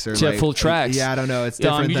tracks or Yeah, like full tracks. Yeah, I don't know. It's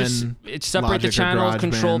different you than just separate the Logic or channels, GarageBand,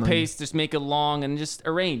 control like- paste, just make it long and just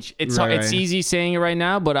arrange. It's Right, it's right. easy saying it right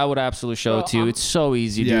now, but I would absolutely show it to you. It's so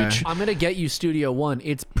easy, Yeah. dude. I'm gonna get you Studio One.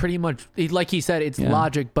 It's pretty much like he said. It's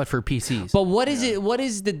Logic, but for PCs. But what is it? What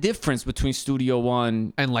is the difference between Studio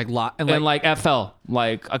One and like and like FL?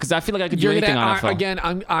 Like, because I feel like I could do you're anything gonna, on FL. again.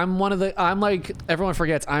 I'm one of the. I'm like everyone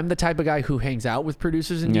forgets. I'm the type of guy who hangs out with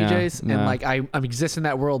producers and Yeah, DJs, and yeah. like I exist in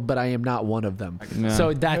that world, but I am not one of them. Yeah.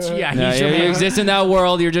 So that's Yeah, he's your you man. exist in that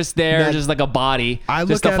world. You're just there, That- just like a body, I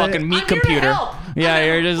just look a at fucking it- meat I'm here to computer. help. Yeah,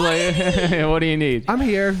 you're just like, what do you need? I'm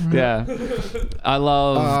here. Yeah, I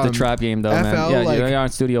love the trap game though, man. FL, Yeah, like- you're on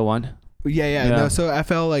Studio One. Yeah. Yeah. No, so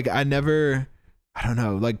FL like I don't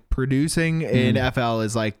know, like producing in FL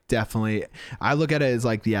is like definitely I look at it as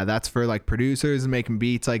like that's for like producers and making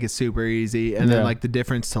beats, like it's super easy. And Yeah. then like the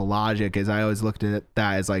difference to Logic is I always looked at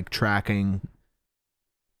that as like tracking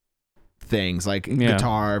things like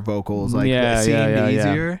guitar, vocals, like it seemed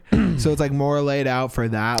easier. So it's like more laid out for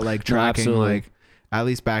that, like tracking absolutely. like at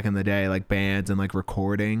least back in the day, like bands and like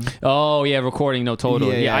recording. Oh yeah, recording. No,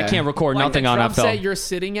 totally. Yeah, I Yeah. can't record Like nothing the on drum FL. set you're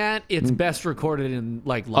sitting at, it's best recorded in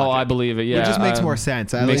like Logic. Oh, I believe it. Yeah, It just makes more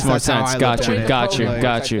sense. At Makes least more that's how sense. I Got looked you. at it. Got you. Like,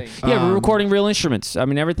 Got you. Yeah, we're recording real instruments. I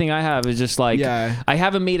mean, everything I have is just like Yeah. I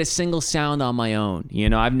haven't made a single sound on my own. You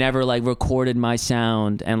know, I've never like recorded my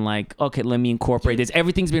sound and like, okay, let me incorporate this.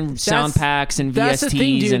 Everything's been sound packs and That's the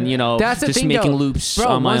thing, VSTs dude. and That's the just thing, making though. loops Bro,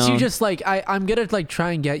 on my once own. you just like I'm gonna like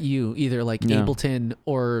try and get you either like Yeah. Ableton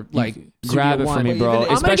or like grab Studio it for One. me, bro. I'm gonna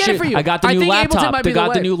get it Especially, for you. I got the I new think Ableton laptop. might They be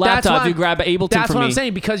got the way. new That's laptop. why- You grab Ableton That's for what me. I'm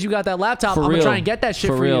saying, because you got that laptop. For I'm gonna real. try and get that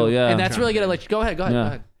shit For for real, you. yeah. And that's really gonna like go ahead. Yeah. Go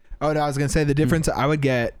ahead. Oh no, I was gonna say the difference. I would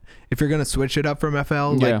get if you're gonna switch it up from FL,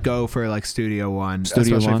 Yeah. like go for like Studio One,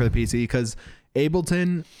 Studio especially One. for the PC, because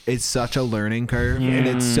Ableton is such a learning curve and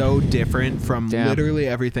it's so different from Damn. literally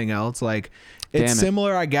everything else. Like Damn it's it.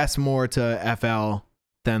 similar, I guess, more to FL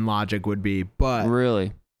than Logic would be, but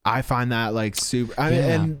Really? I find that like super. I mean, Yeah.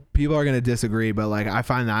 and people are gonna disagree, but like I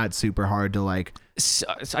find that super hard to like. So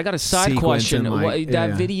I got a side Sequence question. and, like, That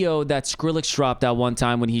yeah. video that Skrillex dropped that one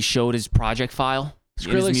time when he showed his project file. in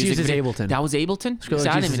his Skrillex music uses video. Ableton. That was Ableton? Skrillex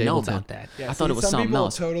I didn't uses even know Ableton. about that. I thought it was something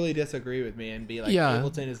else. Totally disagree with me and be like, Yeah.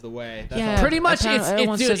 Ableton is the way. Yeah, Pretty much,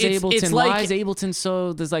 everyone dude, says Ableton. it's Why like is Ableton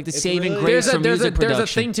so? There's like the It's saving really- grace for there's music a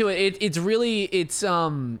production. thing to it. It's really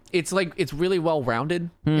it's like it's really well rounded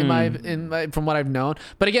in my from what I've known.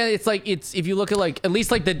 But again, it's like it's if you look at like at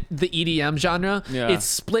least like the EDM genre, Yeah. it's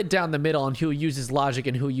split down the middle on who uses Logic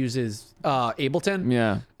and who uses Ableton.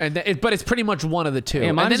 Yeah. And but it's pretty much one of the two. Yeah,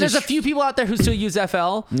 and mine then is there's a just- few people out there who still use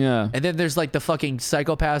FL. Yeah. And then there's like the fucking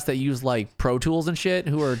psychopaths that use like Pro Tools and shit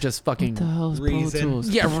who are just fucking What the hell is Pro Reason. Tools?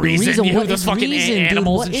 Yeah, Reason. You know, What those is fucking Reason, dude?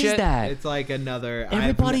 animals What and is shit. that? It's like another.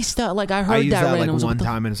 Everybody stuff like I heard I used that random. like Was one what the-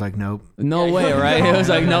 time and it's like nope. No way, right? It was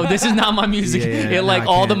like, no, this is not my music. Yeah, it like no,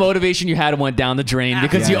 I all the can't. motivation you had went down the drain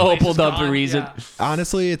because you Yeah. opened up the Gone, reason. yeah.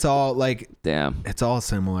 Honestly, it's all like Damn. it's all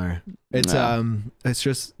similar. It's Yeah. it's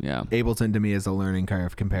just Yeah. Ableton to me is a learning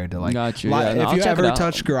curve compared to like. Got you. Li- Yeah, no, if I'll you check it ever out.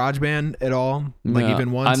 touched GarageBand at all, like Yeah.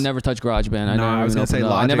 even once, I've never touched GarageBand. I No, never I was even gonna say opened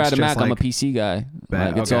it up. I never had a Logic's Mac. just, I'm a like- PC guy. Bet,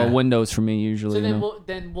 Like it's okay. all Windows for me usually. So you know?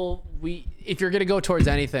 then we if you're gonna go towards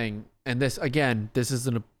anything, and this again, this is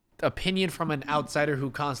an opinion from an outsider who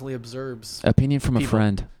constantly observes Opinion from a people.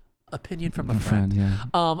 friend. opinion from a A friend. friend,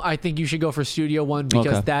 yeah. I think you should go for Studio One because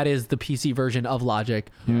Okay. that is the PC version of Logic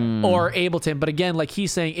Hmm. or Ableton. But again, like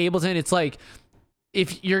he's saying, Ableton, it's like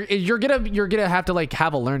if you're gonna have to like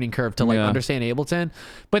have a learning curve to like Yeah. understand Ableton.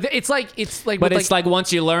 But it's like But with, it's like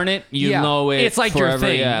once you learn it, you Yeah, know it. it's like your forever.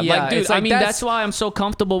 thing. Yeah. Yeah, Like, dude, it's like I mean, that's why I'm so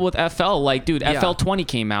comfortable with FL. Like, dude, Yeah. FL20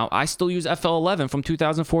 came out. I still use FL11 from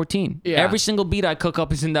 2014. Yeah. Every single beat I cook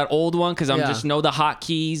up is in that old one because I'm Yeah. just know the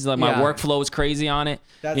hotkeys. Like my Yeah. workflow is crazy on it.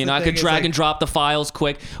 That's You know, the I thing, could it's drag like- and drop the files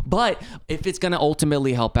quick. But if it's gonna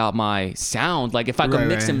ultimately help out my sound, like if I could Right,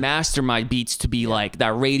 mix right. and master my beats to be like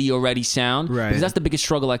that radio ready sound, Right. because that's the biggest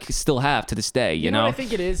struggle I still have to this day. You know what I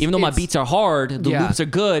think it is? Even though my It's- beats are hard, the Yeah. loops are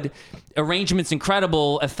good. arrangement's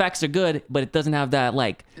incredible, effects are good, but it doesn't have that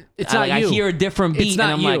like. It's not like, you. I hear a different It's beat, not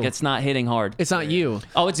and I'm you. like, it's not hitting hard. It's not you.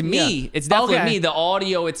 Oh, it's me. Yeah. It's definitely Okay. me. The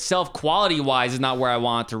audio itself, quality-wise, is not where I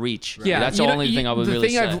want it to reach. Yeah, that's the only thing I would really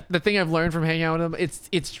say. The thing I've learned from hanging out with them,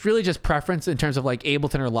 it's really just preference in terms of like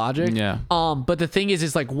Ableton or Logic. Yeah. But the thing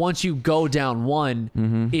is like once you go down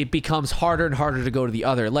one, it becomes harder and harder to go to the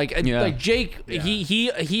other. Like like Jake,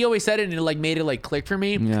 he always said it and it like made it like click for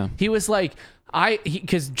me. Yeah. He was like.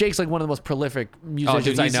 Because Jake's like one of the most prolific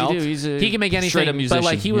musicians I know. He can make anything. But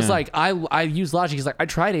like he was like, I use Logic. He's like, I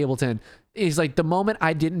tried Ableton. He's like, the moment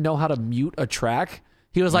I didn't know how to mute a track,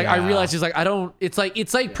 he was like, I realized he's like, I don't. It's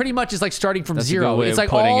like pretty much it's like starting from That's a zero. good way It's of like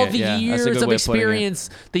putting all it. the Yeah, that's a years good of way of putting it. experience,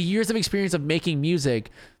 the years of experience of making music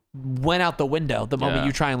went out the window the moment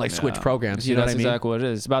you try and like switch programs. You know what I That's mean? exactly what it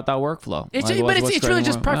is. It's about that workflow. It's Like, but what's it's really going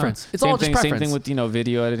just on. preference. It's Same all just thing, preference. Same thing with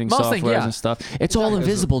video editing Most softwares things, yeah. and stuff. It's all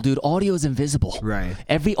invisible, dude. Audio is invisible. Right.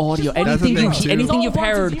 Every audio, That's the anything thing, too. anything It's you've all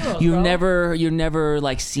ones heard, and zeros, you've never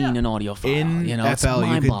like seen an audio file. In you know, it's FL, you could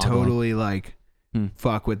mind-boggling. totally like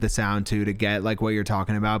fuck with the sound too to get like what you're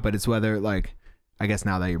talking about, but it's whether like I guess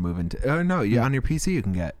now that you're moving to on your PC you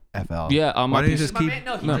can get FL. Yeah, on my why don't you PC. just My keep?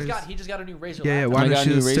 man, he just got a new Razer. Yeah, laptop. why I don't got a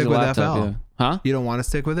you new just stick Razer with laptop, FL? yeah. Huh? You don't want to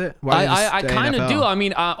stick with it? Why don't you I stay in kind of FL? do. I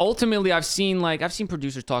mean, ultimately, I've seen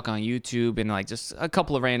producers talk on YouTube and like just a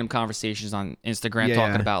couple of random conversations on Instagram Yeah,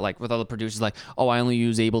 talking yeah. about like with other producers, like, oh, I only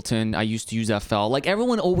use Ableton. I used to use FL. Like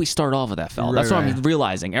everyone always start off with FL. Right, That's what I'm right.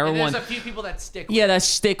 realizing. And Everyone. there's a few people that stick. With Yeah, that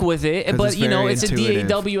stick with it, 'Cause but it's you know, very it's intuitive. a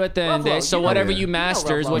DAW at the end of the day. Revlo, So you know whatever it. you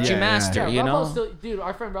master is Revlo. what you Yeah, master. Yeah, You know. Revlo's still, dude,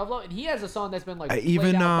 our friend Revlo, and he has a song that's been like played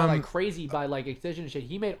even, out by like crazy by like Excision and shit.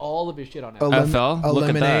 He made all of his shit on FL. FL? Look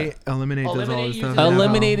at that. Eliminate does all Eliminate this uses stuff. in FL.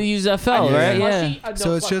 Eliminated use FL, right? Yeah.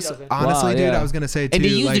 So it's just honestly, Wow, dude. yeah. I was gonna say too. And they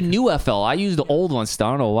used like, the new FL. I used the old one still. I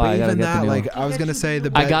don't know why. but I gotta even get that, the new like one. I was gonna say the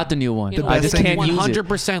I best, got the new one. The I best just thing can't use it.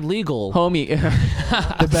 100% legal. Homie.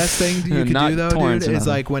 the best thing you could Not do though, torrents dude, and is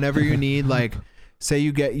nothing. like whenever you need like. Say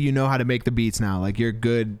you know how to make the beats now, like you're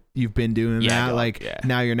good. You've been doing Yeah, that. dog, Like yeah.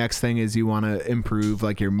 now your next thing is you want to improve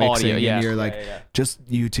like your mixing Audio, yeah. and you're like Yeah. just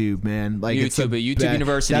YouTube, man. Like it's the YouTube best-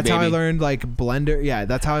 University, That's how I baby. learned like Blender. Yeah,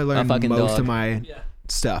 that's how I learned fucking most dog. of my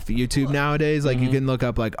stuff. YouTube nowadays, like you can look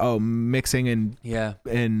up like mixing and Yeah.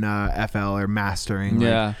 in FL or mastering. like,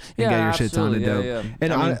 Yeah. and Yeah, get your shit on absolutely. dope. Yeah, yeah.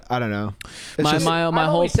 And I mean, I don't know. It's my just- my I've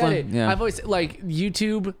whole always said plan. it. Yeah. I've always like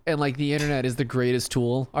YouTube and like the internet is the greatest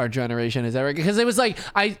tool our generation has ever, because it was like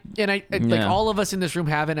like Yeah. all of us in this room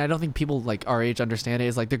have it, and I don't think people like our age understand it,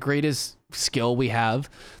 is like the greatest skill we have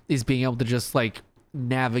is being able to just like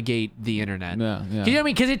navigate the internet. Yeah, yeah. You know what I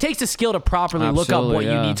mean? Because it takes a skill to properly look up Absolutely, what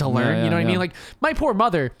you yeah. need to learn. Yeah, You know what I yeah, mean? yeah. Like my poor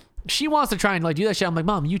mother, she wants to try and like do that shit. I'm like,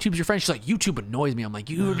 Mom, YouTube's your friend. She's like, YouTube annoys me. I'm like,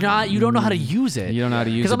 you don't know how to use it. You don't know how to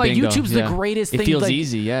use it. Because I'm like, bingo. YouTube's Yeah. the greatest It thing. feels like,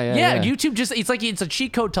 easy. Yeah. YouTube just it's a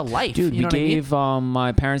cheat code to life. Dude, you know we what gave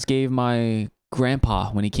my parents gave my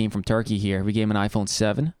grandpa when he came from Turkey here. We gave him an iPhone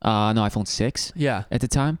 7. No, iPhone 6 I mean? Yeah. at the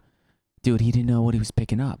time. Dude, he didn't know what he was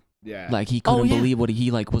picking up. yeah. Like he couldn't yeah. believe what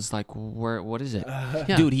he like was like. What is it?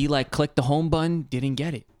 Yeah. Dude, he like clicked the home button, didn't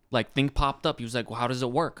get it. Like thing popped up. He was like, well, how does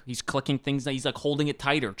it work? He's clicking things. He's like holding it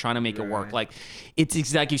tighter, trying to make it work. Like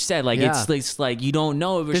it's like you said. Like Yeah. it's like you don't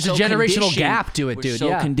know. We're There's a so generational conditioned- gap to it, we're dude. So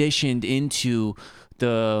Yeah. conditioned into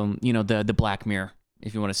the Black Mirror,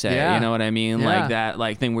 if you want to say. Yeah. You know what I mean? Yeah. Like that.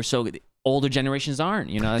 Like thing. We're so older generations aren't.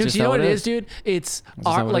 You know. That's Dude, just you know how what it is, dude? It's just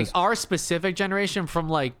how our it like is. our specific generation from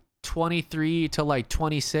like 23 to like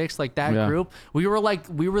 26, like that Yeah. group. We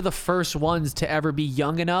were the first ones to ever be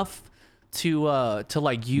young enough to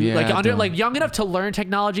like you Yeah, dude. young enough to learn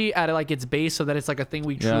technology at like its base, so that it's like a thing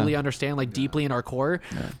we Yeah. truly understand like deeply in our core.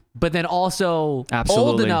 But then also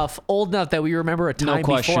Absolutely. old enough that we remember a time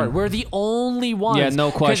question. before. We're the only ones. Yeah, no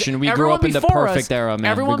 'cause question. We grew everyone up in the before perfect era, man. We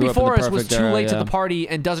Everyone grew up in the before us was perfect too era, late to yeah. the party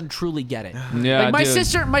and doesn't truly get it. Yeah, like my dude.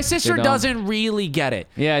 sister They don't. doesn't really get it.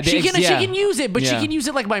 Yeah, she they- can yeah. she can use it, but she Yeah. can use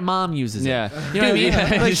it like my mom uses it. Yeah. You know what I mean?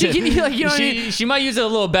 Yeah. Like she can, like, you know what I mean? She might use it a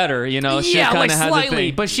little better, you know. She Yeah, kinda like has a slightly,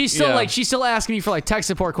 thing. but she's still Yeah. she's still asking me for like tech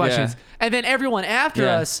support questions. And then everyone after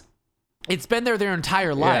Yeah. us, it's been there their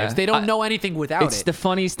entire lives. Yeah. They don't know anything without It's it. the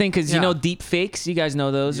funniest thing because you Yeah. know deep fakes. You guys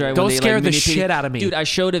know those, right? When Those they, scare the manipulate- shit out of me. Dude, I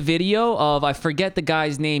showed a video of I forget the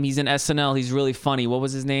guy's name. He's in SNL. He's really funny. What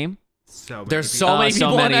was his name? There's so many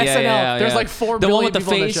people on SNL. There's like 4 the billion one with the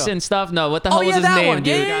people on that face show. and stuff. No, what the Oh hell yeah, was his that name, one.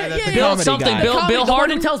 dude? Yeah, the yeah. Bill comedy something. guy. Bill The one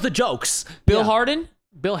Harden. who tells the jokes. Bill Yeah. Harden.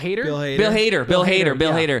 Bill Hader. Bill Hader. Bill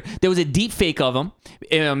Hader. yeah. There was a deep fake of him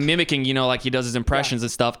mimicking, you know, like he does his impressions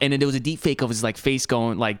and stuff. And then there was a deep fake of his like face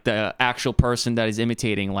going like the actual person that is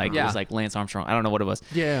imitating, like it Yeah. was like Lance Armstrong. I don't know what it was.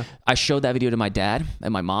 Yeah. I showed that video to my dad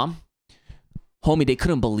and my mom. Homie, they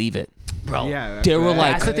couldn't believe it. bro. Yeah, they were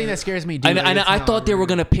like, that's the thing that scares me, dude. And I thought they were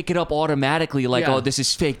gonna pick it up automatically, like, oh, this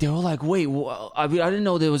is fake. They were like, wait, I didn't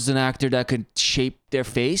know there was an actor that could shape their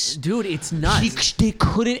face. Dude, it's nuts. They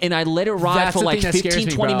couldn't, and I let it ride for like 15,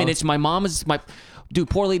 20 minutes. Dude,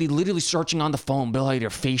 poor lady literally searching on the phone, like their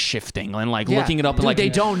face shifting and like looking it up. Dude, and like they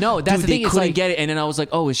don't know. That's the thing. They couldn't get it. And then I was like,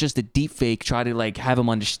 oh, it's just a deep fake. Try to like have them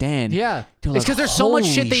understand. Yeah. It's because there's so much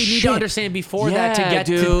shit they need to understand before that to get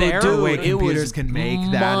to there. Dude, computers can make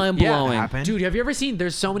that mind-blowing. happen. Dude, have you ever seen,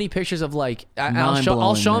 there's so many pictures of like, I'll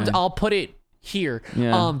show them, I'll put it here.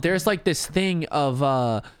 Yeah. There's like this thing of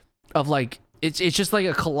like, it's just like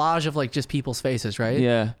a collage of like just people's faces, right?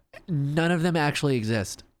 Yeah. None of them actually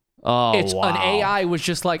exist. Oh, An AI was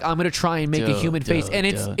just like, I'm gonna try and make a human face, and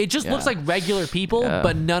it just looks like regular people,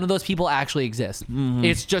 but none of those people actually exist. Mm-hmm.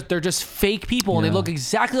 It's just, they're just fake people, and they look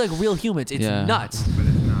exactly like real humans. It's nuts,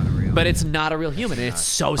 but it's not a real human, and it's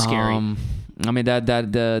so scary. I mean,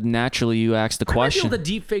 that naturally you asked the question. I might be able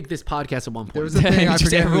to deep fake this podcast at one point. There was a thing, I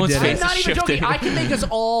forget who did it. I'm not even joking. I can make us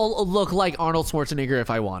all look like Arnold Schwarzenegger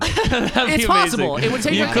if I wanted. It's possible. It would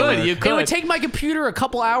take It would take my computer a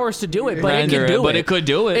couple hours to do it, but it can do it. But it could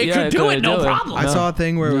do it. It could do it, no problem. I saw a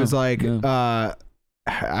thing where it was like,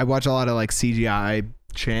 I watch a lot of like CGI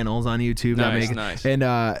channels on YouTube. Nice. And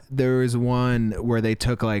there was one where they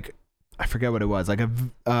took like, I forget what it was, like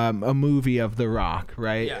a movie of The Rock,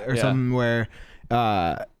 right? Or something where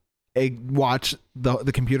it watched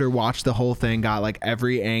the computer watched the whole thing, got like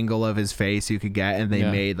every angle of his face you could get, and they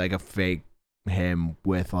made like a fake him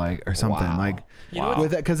with like or something like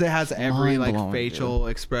with it, because it has every like facial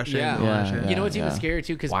expression. You know what's even scarier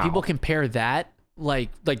too, because people compare that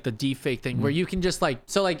like the deep fake thing where you can just like,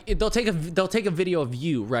 so like they'll take a video of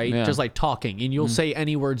you, right, just like talking, and you'll say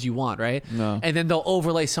any words you want, right, and then they'll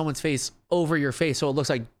overlay someone's face over your face so it looks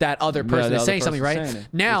like that other person is saying something, right?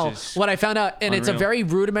 Now what I found out, and it's a very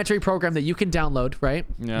rudimentary program that you can download, right?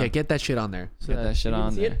 Get that shit on there. So get that shit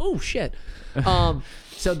on there. Oh shit.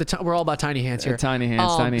 So we're all about tiny hands here. Tiny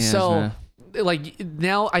hands. So like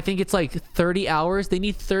now I think it's like 30 hours. They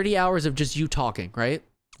need 30 hours of just you talking, right?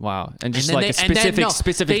 Wow. And just like a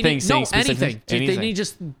specific thing, saying anything. They need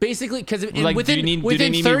just basically, because like, within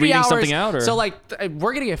 30 hours. Something out, or? So like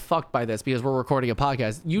we're gonna get fucked by this because we're recording a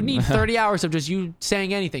podcast. You need 30 hours of just you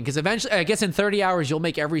saying anything, because eventually, I guess in 30 hours you'll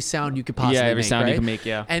make every sound you could possibly make. Yeah, every sound right? you can make.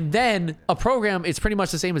 Yeah. And then a program, it's pretty much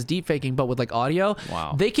the same as deep faking, but with like audio.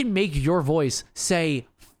 Wow. They can make your voice say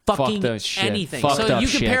fucking anything. So you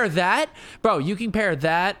compare that, bro, you compare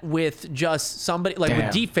that with just somebody like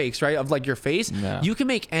with deep fakes, right, of like your face. You can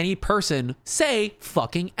make any person say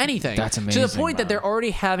fucking anything. That's amazing. To the point that they're already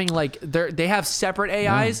having like they have separate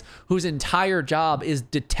AIs whose entire job is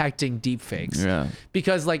detecting deep fakes.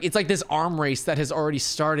 Because like it's like this arm race that has already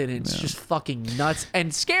started, and it's just fucking nuts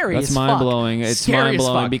and scary. That's mind blowing. It's mind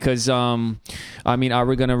blowing because I mean, are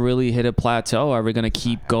we gonna really hit a plateau? Are we gonna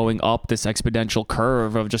keep going up this exponential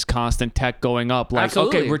curve of just constant tech going up? Like,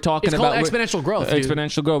 absolutely. Okay, we're talking about exponential growth.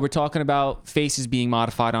 Exponential growth. We're talking about faces being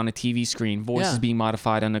modified on a TV screen, voices being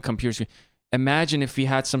modified on a computer screen. Imagine if we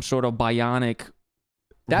had some sort of bionic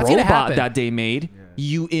robot that they made.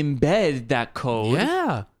 You embed that code.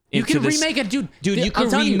 Yeah. You can remake it, dude. You can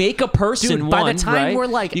remake a person. Dude, by the time we're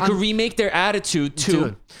like, you can remake their attitude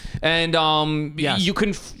too, and you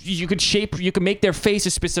can make their face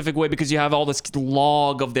a specific way because you have all this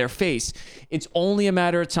log of their face. It's only a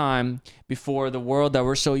matter of time before the world that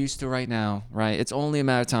we're so used to right now, right? It's only a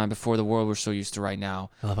matter of time before the world we're so used to right now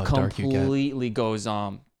completely goes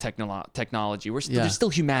technology. There's still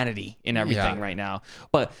humanity in everything right now,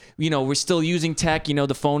 but we're still using tech.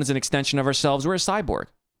 The phone is an extension of ourselves. We're a cyborg.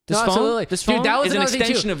 This phone dude, that was is an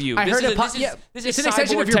extension of you. This is an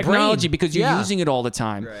extension of your technology brain. Because you're using it all the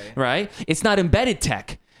time, right? It's not embedded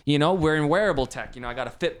tech. We're in wearable tech. I got a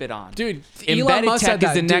Fitbit on. Dude, embedded tech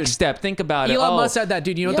is the next step. Think about it. Elon Musk said that,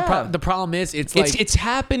 dude. What the problem is? It's like it's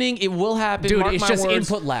happening. It will happen. Dude, it's just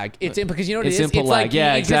input lag. It's because you know what it is? Input lag.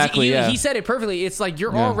 Yeah, exactly. He said it perfectly. It's like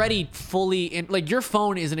you're already fully in. Like your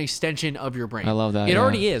phone is an extension of your brain. I love that. It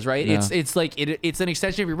already is, right? Yeah. It's like it's an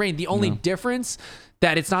extension of your brain. The only difference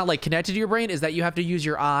that it's not like connected to your brain is that you have to use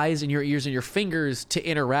your eyes and your ears and your fingers to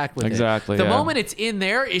interact with it. The moment it's in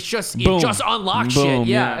there, it just unlocks shit.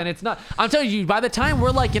 Yeah, and it's not. I'm telling you, by the time we're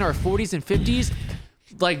like in our 40s and 50s,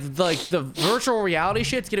 like the virtual reality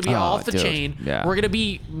shit's gonna be off the chain. Yeah. We're gonna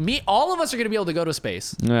be all of us are gonna be able to go to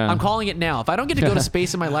space. Yeah. I'm calling it now. If I don't get to go to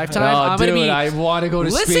space in my lifetime, I'm gonna be. I want to go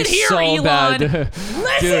to space here, so Elon. bad.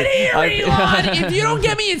 Listen here, Elon. If you don't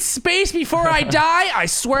get me in space before I die, I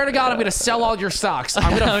swear to God, I'm gonna sell all your stocks.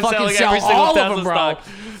 I'm gonna fucking sell all of them, bro.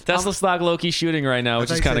 Tesla stock low-key shooting right now,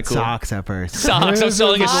 which is kind of cool. Socks at first. Socks. I'm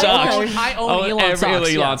selling his socks. I own Elon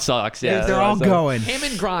socks. Elon socks. Yeah, they're all going. Him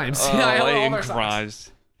and Grimes. Oh, I own all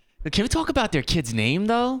Grimes. Can we talk about their kid's name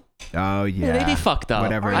though? Oh yeah, they fucked up.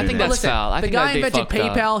 Whatever. I think that's foul. The guy invented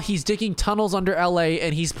PayPal. He's digging tunnels under LA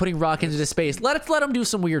and he's putting rockets into space. Let him do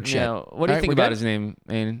some weird shit. Yeah. What do you think about his name,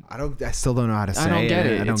 Aiden? I still don't know how to say it. I don't get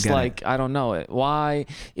it. It's like I don't know it. Why?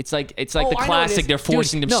 It's like the classic. They're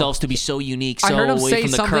forcing themselves to be so unique, so away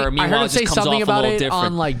from the curve. I heard him say something about it different.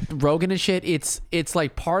 on like Rogan and shit. It's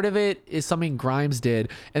like part of it is something Grimes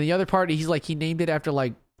did, and the other part he named it after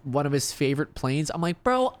like one of his favorite planes. I'm like,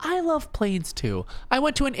 bro, I love planes too. I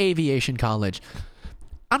went to an aviation college.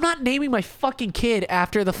 I'm not naming my fucking kid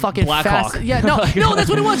after the fucking Blackhawk. Yeah, no, that's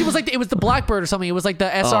what it was. It was the Blackbird or something. It was like the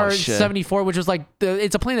SR-74, which was like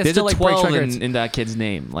it's a plane that's still like breaks records. In that kid's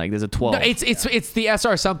name. Like there's a 12. No, it's the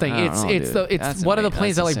SR something. It's one of the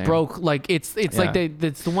planes that like broke. Like it's like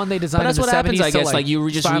it's the one they designed. But that's in the what 70s, happens, I guess. So, like you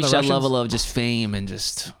just reach that level of just fame and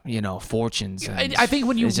just fortunes. I think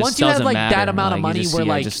once you have like that amount of money, where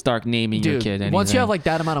like just start naming your kid. Once you have like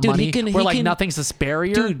that amount of money, where like nothing's a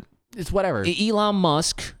barrier. Dude, it's whatever. Elon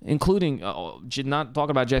Musk, including not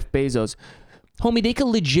talking about Jeff Bezos, homie, they could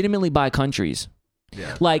legitimately buy countries.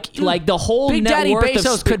 Yeah. Like the whole Big net Daddy worth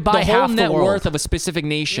Bezos could buy the whole half net the world. worth of a specific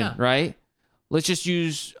nation, right? Let's just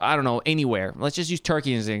use anywhere. Let's just use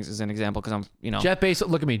Turkey as an example because Jeff Bezos.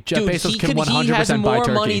 Look at me. Jeff Bezos can 100% buy Turkey. He has more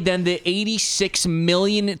money than the 86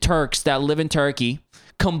 million Turks that live in Turkey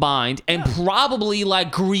combined, and probably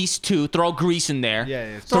like Greece too. Throw Greece in there.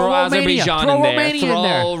 Yeah. Throw Azerbaijan in there.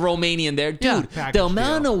 Throw Romania in there. Dude, Yeah. the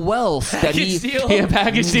amount of wealth that package deal.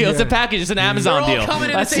 Package deal. It's a package. It's an Amazon deal.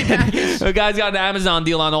 Coming in the same package. The guy's got an Amazon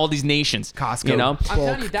deal on all these nations. Costco. I'm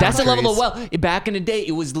telling you, That's the level of wealth. Back in the day,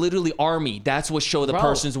 it was literally army. That's what showed the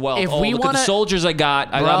person's wealth. Look at the soldiers I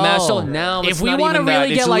got. I got massive. Now if we want to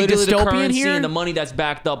really get like dystopian here, and the money that's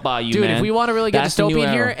backed up by you, dude. Man. If we want to really get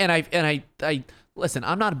dystopian here, and I listen,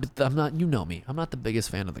 I'm not. You know me. I'm not the biggest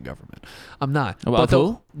fan of the government. I'm not. About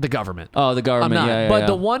who? The government. Oh, the government. I'm not. Yeah, but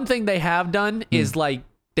the one thing they have done is like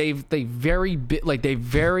they made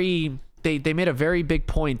a very big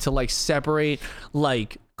point to like separate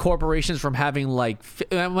like corporations from having like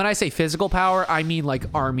when I say physical power, I mean like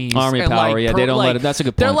armies. Army power. Like, they don't let it. That's a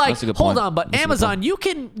good point. They're like, that's a good hold point. on, but that's Amazon, you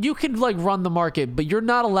can like run the market, but you're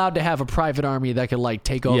not allowed to have a private army that could like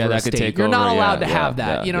take over a state. You're not allowed to have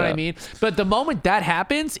that. You know what I mean? But the moment that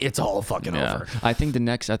happens, it's all fucking over. I think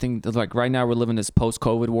like right now we're living this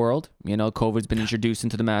post-COVID world. COVID's been introduced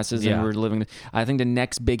into the masses, and we're living. I think the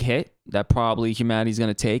next big hit that probably humanity's going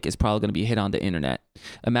to take is probably going to be a hit on the internet.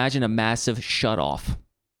 Imagine a massive shut off.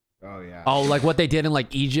 Oh yeah. Oh, like what they did in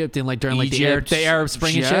like Egypt and like during like the Arab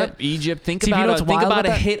Spring and shit. Egypt. Think about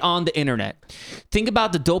a hit on the internet. Think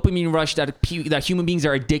about the dopamine rush that human beings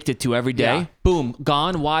are addicted to every day. Yeah. Boom,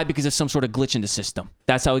 gone. Why? Because of some sort of glitch in the system.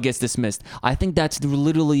 That's how it gets dismissed. I think that's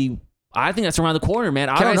literally. I think that's around the corner, man.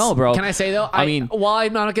 I don't know, bro. Can I say though? I mean, well,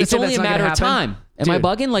 I'm not gonna it's say only that's a matter of time. Am I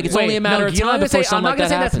bugging? Like it's only a matter of time before something like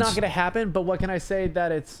that happens. I'm not gonna say that's not gonna happen, but what can I say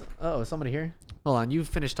that it's? Oh, somebody here. Hold on, you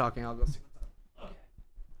finish talking. I'll go.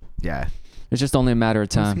 Yeah. It's just only a matter of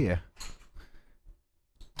time.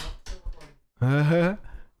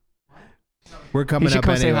 We're coming up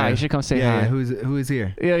anyway. Say hi. You should come say hi. Yeah, who is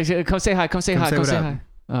here? Yeah, you should come say hi. Come say hi.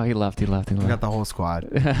 Oh, he left. We got the whole squad.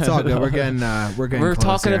 It's all good. We're getting. We're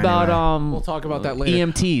talking about anyway. We'll talk about that later.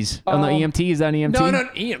 EMTs. No, EMT. Is that an EMT? No,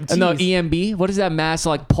 EMTs. No, EMB. What is that mass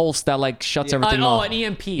like pulse that like shuts everything off? An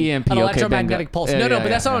EMP. EMP. An electromagnetic pulse. No, but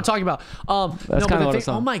that's not what I'm talking about. That's kind of what I'm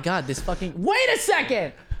saying. Oh my god, this fucking. Wait a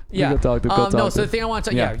second. Yeah. Go talk. No, so the thing I want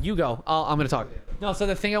to you go. I'm gonna talk. No, so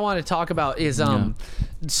the thing I want to talk about is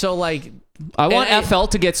so like. I want FL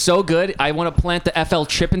to get so good. I want to plant the FL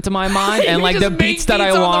chip into my mind, and like the beats that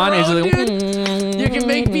I want is like, you can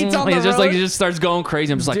make beats on the road. Just like it just starts going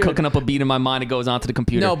crazy. I'm just like cooking up a beat in my mind. It goes onto the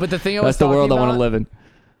computer. No, but the thing that's the world I want to live in.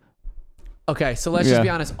 Okay, so let's just be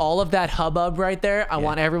honest. All of that hubbub right there, I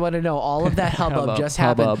want everyone to know all of that hubbub just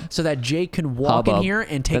happened so that Jake can walk in here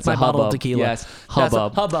and take my bottle of tequila. Yes,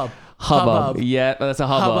 hubbub. Hubbub. Yeah, that's a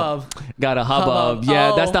hubbub. Got a hubbub.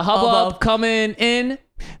 Yeah, that's the hubbub coming in.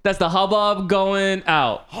 That's the hubbub going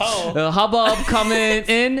out. The hubbub coming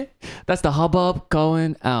in. That's the hubbub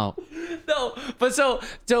going out. No, but so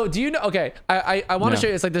do you know? Okay, I want to show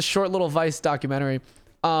you. It's like this short little Vice documentary,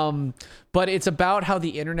 but it's about how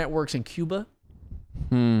the internet works in Cuba.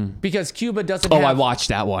 Because Cuba doesn't. I watched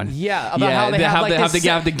that one. Yeah, about how they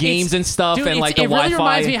have the games and stuff, dude, and like the Wi-Fi. It really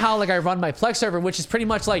reminds me how like I run my Plex server, which is pretty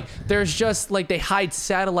much like there's just like they hide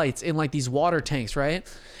satellites in like these water tanks, right?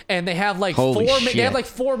 And they have like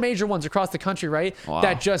four major ones across the country, right? Wow.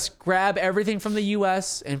 That just grab everything from the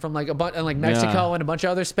U.S. and from like Mexico and a bunch of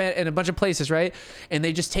other and a bunch of places, right? And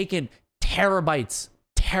they just take in terabytes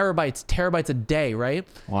a day, right?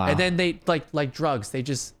 Wow. And then they like drugs, they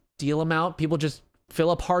just deal them out. People just fill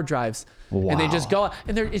up hard drives and they just go,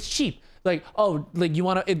 and it's cheap. Like, oh, like you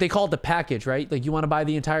want to, they call it the package, right? Like you want to buy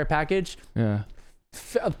the entire package. Yeah.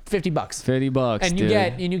 $50. $50. And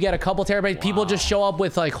you get a couple terabytes. Wow. People just show up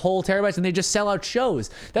with like whole terabytes and they just sell out shows.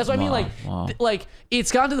 That's what I mean. Like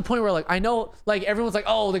it's gotten to the point where like, I know like everyone's like,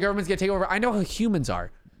 oh, the government's going to take over. I know how humans are.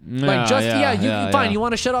 Like fine. You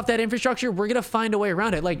want to shut off that infrastructure? We're going to find a way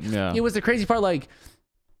around it. Like it was the crazy part. Like,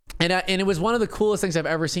 and it was one of the coolest things I've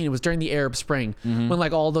ever seen. It was during the Arab Spring when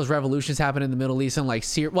like all those revolutions happened in the Middle East and like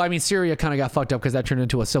Syria kind of got fucked up because that turned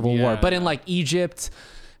into a civil war. But in like Egypt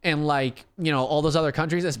and like, you know, all those other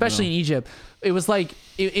countries, especially in Egypt, it was like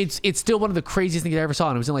it's still one of the craziest things I ever saw.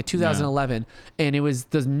 And it was in like 2011, and it was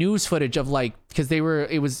the news footage of like, because it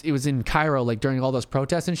was in Cairo like during all those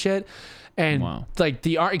protests and shit. And like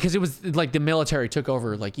because it was like the military took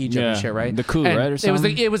over like Egypt and shit, right? The coup, right? Or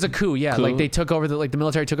something? It was a coup, yeah. Coup? Like they took over the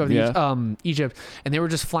military took over Egypt, and they were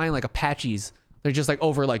just flying like Apaches. They're just like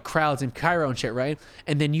over like crowds in Cairo and shit, right?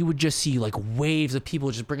 And then you would just see like waves of people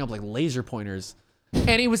just bring up like laser pointers,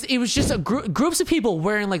 and it was just groups of people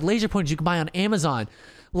wearing like laser pointers you can buy on Amazon.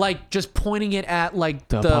 Like just pointing it at like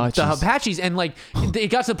the Apaches, and like it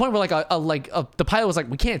got to the point where like the pilot was like,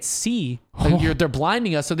 we can't see, like, they're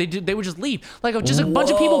blinding us, so they would just leave. Like just a bunch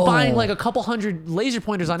of people buying like a couple hundred laser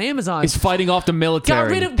pointers on Amazon. It's fighting off the military. Got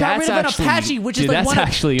rid of an Apache, which is like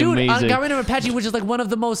amazing. Got rid of an Apache, which is like one of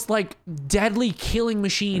the most like deadly killing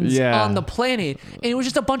machines on the planet. And it was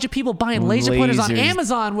just a bunch of people buying laser pointers on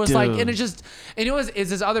Amazon. It's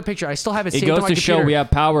this other picture. I still have it saved on my computer. It goes to show we have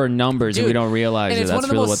power in numbers and we don't realize it. That's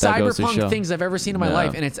really most cyberpunk things I've ever seen in my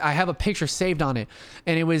life, and I have a picture saved on it,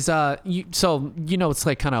 and it was it's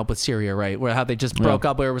like kind of up with Syria, right, where how they just broke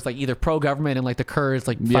up, where it was like either pro government and like the Kurds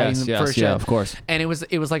like fighting for shit, of course, and it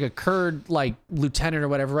was like a Kurd like lieutenant or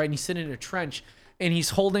whatever, right, and he's sitting in a trench and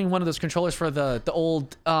he's holding one of those controllers for the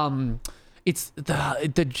old it's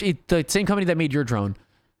the same company that made your drone.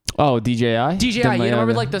 Oh, DJI? You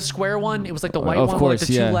remember like the square one? It was like the white one with like the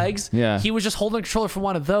two legs. Yeah. He was just holding a controller for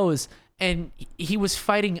one of those, and he was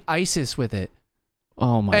fighting ISIS with it.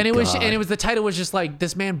 Oh my god! And it was the title was just like,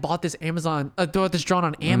 this man bought this this drone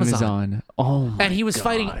on Amazon. Oh my and he was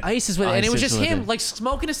fighting ISIS with it, and it was just him like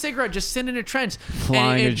smoking a cigarette, just sitting in a trench,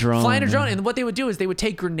 flying a drone. And what they would do is they would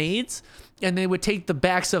take grenades. And they would take the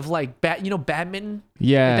backs of like badminton.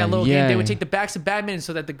 Yeah, like that little game. They would take the backs of badminton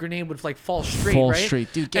so that the grenade would like fall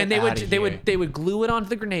straight, dude. And they would glue it onto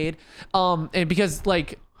the grenade. And because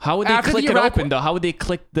like how would they click it open though? How would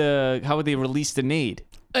they release the nade?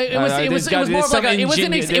 It was more of like it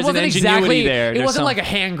wasn't like a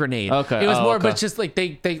hand grenade. Okay. It was more, but just like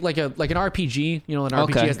they like an RPG. You know, an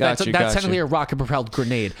RPG. That's technically a rocket propelled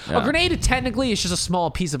grenade. Yeah. A grenade technically is just a small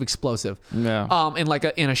piece of explosive. Yeah.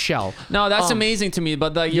 In a shell. No, that's amazing to me.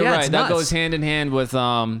 But you're right. That goes hand in hand with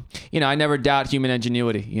I never doubt human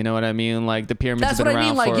ingenuity. You know what I mean? Like the pyramids have been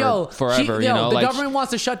around forever. The government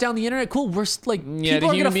wants to shut down the internet. Cool. We're like people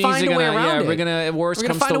are gonna find a way around it. We're gonna worst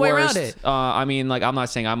comes to worst. I mean, like I'm not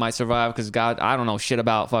saying I might survive because God, I don't know shit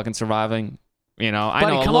about fucking surviving. You know, I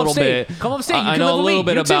know a little bit. Come upstate. I know a little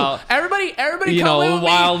bit about everybody. You know,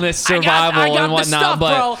 wildness, survival, and whatnot.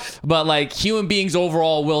 But like human beings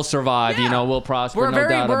overall will survive. You know, will prosper. No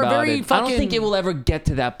doubt about it. I don't think it will ever get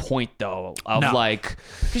to that point though of like,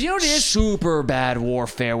 because you know what it is, super bad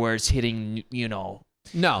warfare where it's hitting. You know.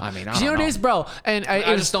 No, I mean, you know what it is, bro, and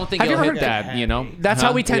I just don't think it'll hit that. You know, that's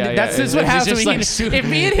how we tend to. That's what happens. If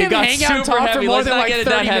me and him hang out and talk for more than like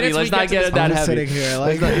 30 minutes, let's not get it that heavy. Sitting here,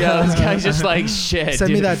 like, this guy's just like shit.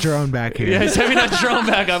 Send me that drone back here. Yeah, send me that drone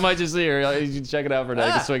back. I might just see her. You can check it out for now.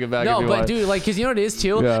 You can swing it back. No, but dude, like, because you know what it is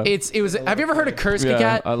too. It was. Have you ever heard of Kursky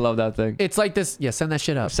Cat? I love that thing. It's like this. Yeah, send that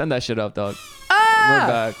shit up. Send that shit up, dog. We're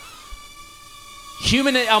back.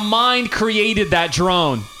 A mind created that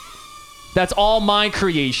drone. That's all mind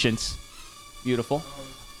creations. Beautiful.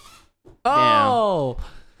 Oh.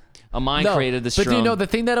 Damn. A mind created this drone. But do you know, the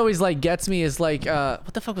thing that always like gets me is like,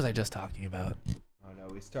 what the fuck was I just talking about? Oh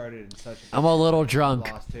no, we started in such I'm a little drunk.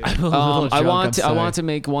 I want to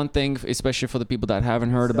make one thing, especially for the people that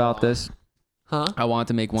haven't heard about this. Huh? I want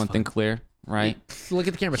to make one thing clear, right? Look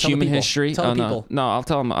at the camera. Human history. Tell people. No, I'll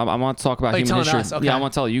tell them. I want to talk about human history. Us? Okay. Yeah, I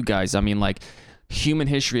want to tell you guys. I mean, like, human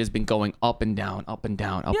history has been going up and down, up and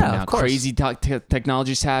down, up and down. Crazy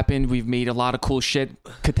technologies happened. We've made a lot of cool shit.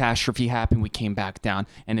 Catastrophe happened. We came back down,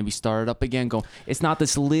 and then we started up again. It's not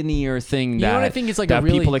this linear thing that, what I think is like that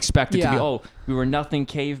people expect it to be. Oh, we were nothing,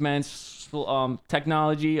 cavemen.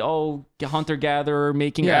 Technology, hunter-gatherer,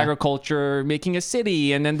 making agriculture, making a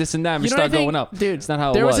city, and then this and that, and we start going up. Dude, it's not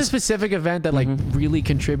how there it was. Was a specific event that like really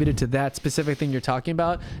contributed to that specific thing you're talking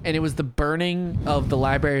about, and it was the burning of the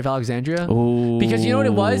Library of Alexandria. Ooh. Because you know what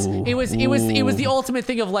it was? It was the ultimate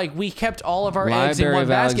thing of like we kept all of our eggs in one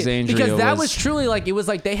basket. Because that was truly like it was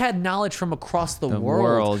like they had knowledge from across the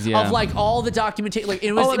world of like all the documentation. Like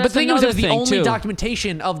it was, but the thing was, it was the only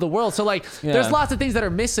documentation of the world. So like there's lots of things that are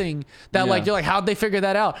missing that like you're like, how'd they figure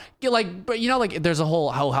that out? Like, but you know, like there's a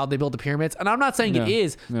whole how they built the pyramids, and I'm not saying it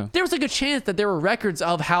is. There was a good chance that there were records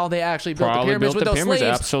of how they actually built the pyramids with those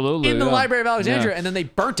slaves in the Library of Alexandria, and then they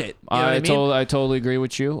burnt it. You know what I mean? I totally agree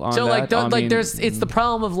with you on so that. like there's it's the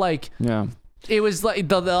problem of like it was like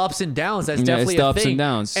the ups and downs. That's definitely it's the a ups thing. and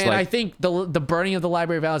downs. And I think the burning of the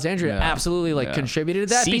Library of Alexandria absolutely like contributed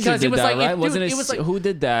to that. Caesar because did it was that, like right? Wasn't it was like who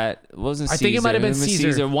did that? Wasn't Caesar? I think it might have been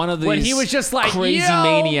Caesar. One of these when he was just like crazy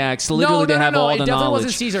maniacs. Literally, they have all the knowledge. It definitely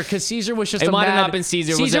wasn't Caesar because Caesar was just. It might have not been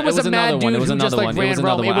Caesar. Caesar was a mad dude who just like ran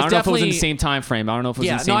Rome. I don't know if it was in the same time frame. I don't know if it was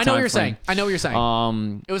in the same time frame. I know what you're saying. I know what you're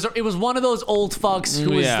saying. It was one of those old fucks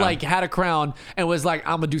who was like had a crown and was like,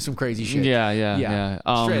 I'm gonna do some crazy shit. Yeah.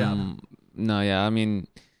 Straight up. No, yeah. I mean,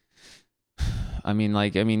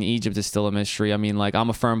 Egypt is still a mystery. I mean, like, I'm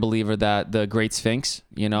a firm believer that the Great Sphinx,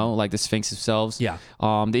 you know, like the Sphinx themselves. Yeah.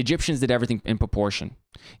 The Egyptians did everything in proportion.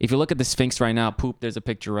 If you look at the Sphinx right now, there's a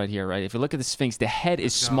picture right here, right? If you look at the Sphinx, the head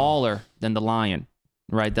is smaller than the lion,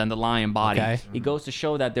 right? Than the lion body. Okay. It goes to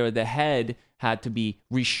show that the head had to be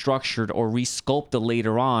restructured or resculpted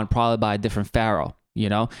later on, probably by a different pharaoh, you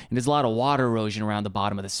know? And there's a lot of water erosion around the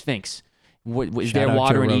bottom of the Sphinx. Is there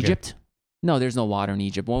water in Egypt? No, there's no water in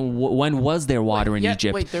Egypt. When was there water in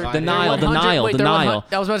Egypt? Wait, the Nile.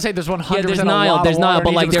 I was about to say there's 100% there's Nile,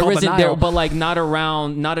 but like there isn't there, but like not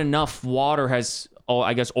enough water has,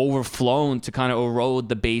 I guess, overflown to kind of erode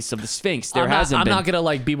the base of the Sphinx. There hasn't been. I'm not gonna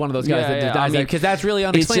like be one of those guys that denies that because that's really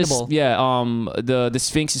unexplainable. The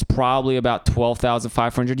Sphinx is probably about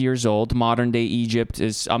 12,500 years old. Modern day Egypt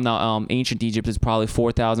is ancient Egypt is probably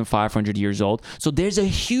 4,500 years old. So there's a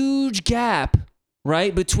huge gap,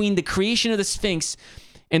 right, between the creation of the Sphinx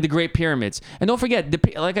and the Great Pyramids. And don't forget,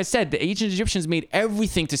 like I said, the ancient Egyptians made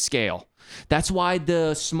everything to scale. That's why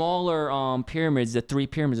the smaller pyramids, the three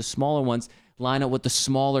pyramids, the smaller ones, line up with the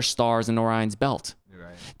smaller stars in Orion's belt.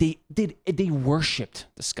 Right. They worshipped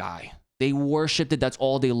the sky. They worshipped it. That's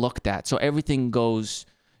all they looked at. So everything goes,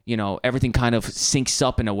 you know, everything kind of syncs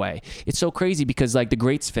up in a way. It's so crazy because like the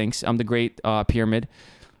Great Sphinx, the Great Pyramid,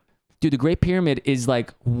 dude, the Great Pyramid is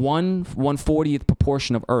like 1/40th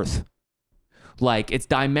proportion of Earth. Like its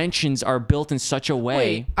dimensions are built in such a way.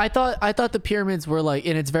 Wait, I thought the pyramids were like,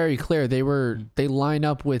 and it's very clear they line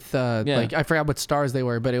up with like I forgot what stars they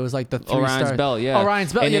were, but it was like the three Orion's stars. Belt, yeah.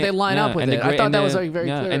 Orion's Belt, they line up with it. I thought that was like very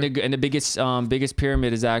clear. And the biggest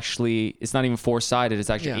pyramid is actually, it's not even 4-sided, it's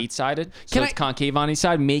actually 8-sided. So it's concave on each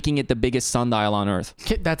side, making it the biggest sundial on Earth.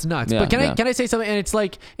 That's nuts. But can I say something? And it's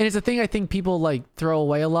like, and it's a thing I think people like throw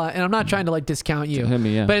away a lot. And I'm not trying to like discount you,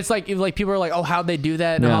 but it's like people are like, oh, how'd they do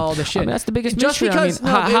that and all this shit. That's the biggest. Just because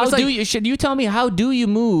should you tell me how do you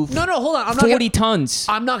move? No, hold on. I'm 40 tons.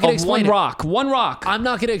 I'm not gonna explain one rock. I'm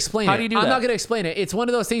not gonna explain it. How do you do that? I'm not gonna explain it. It's one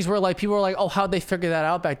of those things where like people are like, oh, how'd they figure that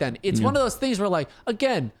out back then? It's one of those things where like,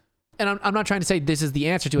 again, and I'm not trying to say this is the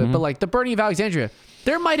answer to it, but like the burning of Alexandria,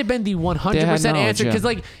 there might have been the 100% answer because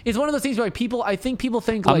like it's one of those things where like I think people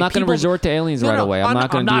think like I'm not going to resort to aliens right away. I'm not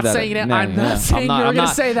going to do that. I'm not saying you were going to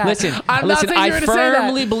say that. Listen, I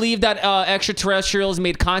firmly believe that extraterrestrials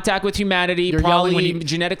made contact with humanity, probably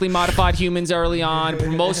genetically modified humans early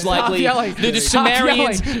on. Most likely,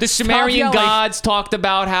 the Sumerian gods talked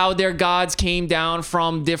about how their gods came down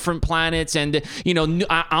from different planets, and you know,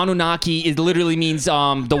 Anunnaki it literally means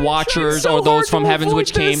the Watchers or those from heavens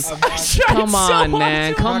which came. Come on, man.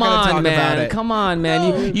 Come on,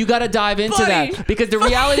 man. You got to dive into that because the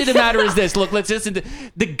reality of the matter is this. Look, let's listen to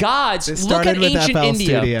the gods. Look at ancient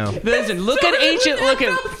India. Listen, look at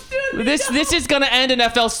this is going to end in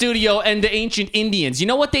FL Studio and the ancient Indians. You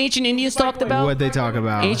know what the ancient Indians talked about? What they talk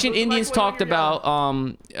about? Ancient Indians talked about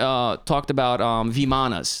vimanas.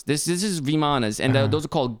 This is vimanas, and those are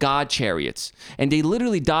called god chariots. And they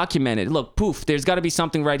literally documented. Look, poof. There's got to be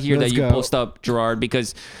something right here that you post up, Gerard,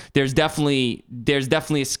 because there's definitely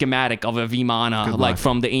a schematic of a vimana like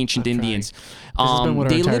from the ancient Indians.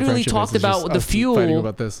 They literally talked about the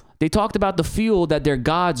fuel. They talked about the fuel that their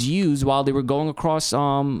gods used while they were going across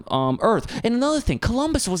Earth. And another thing,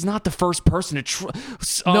 Columbus was not the first person to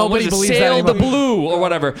nobody believes sail the blue or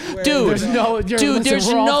whatever. Dude, there's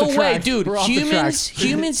no way. Dude,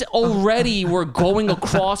 humans already were going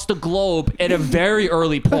across the globe at a very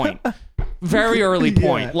early point. Very early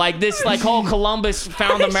point. Like this, like whole Columbus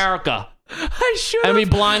found America. And we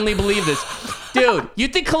blindly believe this. Dude, you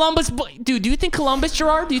think Columbus, do you think Columbus,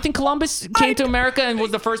 Gerard? Do you think Columbus came to America and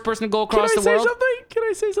was the first person to go across the world? Can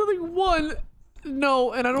I say something? One,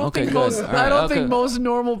 no, and I don't think most. I don't think most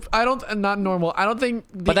normal. I don't think.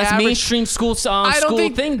 But that's mainstream school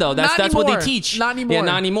thing though. That's what they teach. Not anymore. Yeah,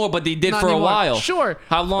 not anymore. But they did for a while. Sure.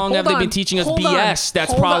 How long have they been teaching us BS?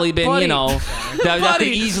 That's probably been that could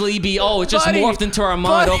easily be. Oh, it just morphed into our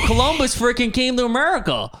mind. Oh, Columbus freaking came to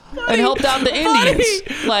America and helped out the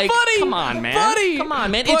Indians. Like, come on, man. Come on,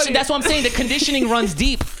 man. That's what I'm saying. The conditioning runs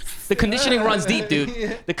deep. The conditioning runs deep,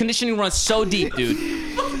 dude. The conditioning runs so deep, dude.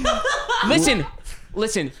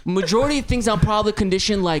 Listen. Majority of things I'm probably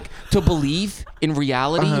conditioned like to believe in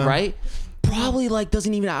reality, right? Probably like I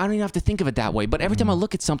don't even have to think of it that way. But every time I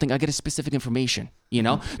look at something, I get a specific information, you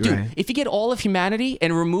know? Dude, if you get all of humanity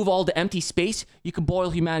and remove all the empty space, you can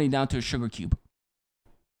boil humanity down to a sugar cube.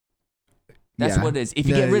 That's what it is. If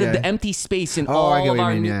you get rid of the empty space in all of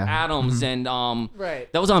our atoms and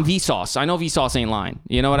that was on Vsauce. I know Vsauce ain't lying.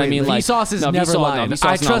 You know what I mean? Like Vsauce is never lying. No,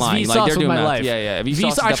 I trust Vsauce with my life. Yeah.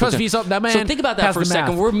 I trust Vsauce. That man. So think about that for a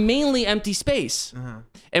second. We're mainly empty space,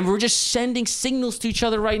 and we're just sending signals to each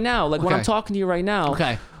other right now. Like when I'm talking to you right now.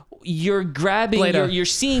 Okay. You're grabbing, you're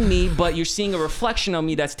seeing me, but you're seeing a reflection of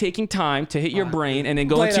me that's taking time to hit your brain and then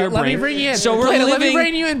go into your brain. Let me bring you in. So let me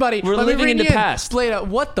bring you in, buddy. We're living in the past. Blada,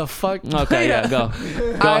 what the fuck? Okay, go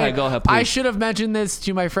ahead, please. I should have mentioned this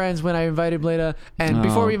to my friends when I invited Blada, and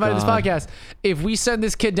before we invited this podcast. If we send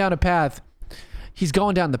this kid down a path, he's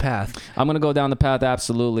going down the path. I'm gonna go down the path,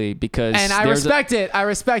 absolutely, because I respect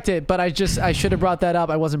it, but I should have brought that up.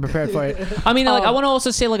 I wasn't prepared for it. I mean, like I want to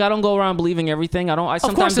also say, like I don't go around believing everything. I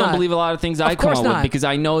sometimes don't believe a lot of things I come up with because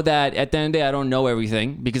I know that at the end of the day I don't know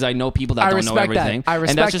everything because I know people that don't know everything. I respect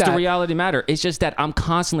and that's just that. the reality matter. It's just that I'm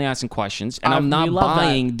constantly asking questions and I'm not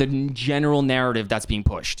buying the general narrative that's being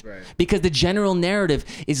pushed because the general narrative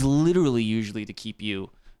is literally usually to keep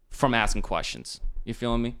you from asking questions. You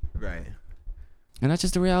feeling me? Right. And that's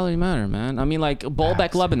just the reality matter, man. I mean, like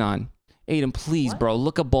Baalbek, Lebanon. Aiden, please, bro,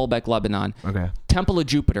 look up Baalbek, Lebanon. Okay. Temple of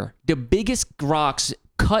Jupiter. The biggest rocks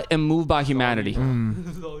cut and moved by humanity.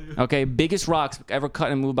 Okay, biggest rocks ever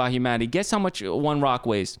cut and moved by humanity. Guess how much one rock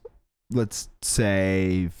weighs? Let's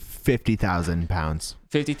say 50,000 pounds.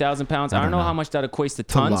 50,000 pounds? I don't know how much that equates to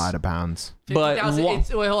tons. It's a lot of pounds. But wait,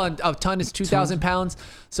 hold on. A ton is 2,000 pounds.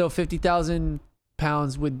 So 50,000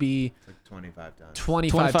 pounds would be 25 tons.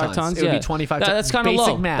 25 tons. It would be 25 tons. That's kind of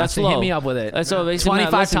low. Math, that's so low. Hit me up with it. That's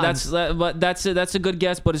 25 tons. But that's a good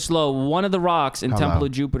guess, but it's low. One of the rocks in Temple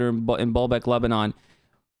of Jupiter in Baalbek, Lebanon,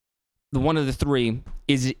 one of the three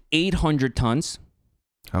is 800 tons.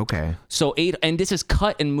 Okay. So and this is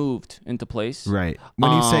cut and moved into place. Right.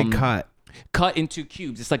 When you say cut into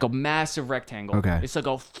cubes, it's like a massive rectangle. Okay. It's like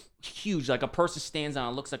a huge, like a person stands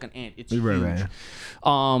on it, looks like an ant. It's huge.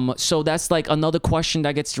 Right. So that's like another question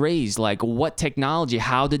that gets raised, like what technology,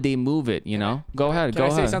 how did they move it, you know? Go ahead. Can I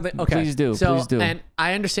say something? Okay. Please do. And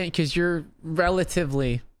I understand because you're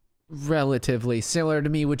relatively similar to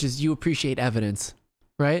me, which is you appreciate evidence,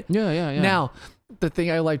 right? Yeah. Now, the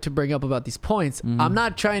thing I like to bring up about these points, I'm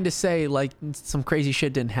not trying to say like some crazy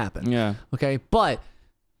shit didn't happen. Yeah. Okay. But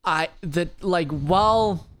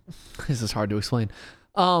while this is hard to explain,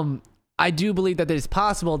 I do believe that it is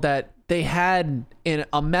possible that they had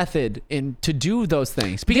a method to do those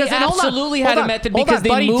things. Because they absolutely had a method because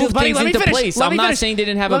they moved things into place. I'm not saying they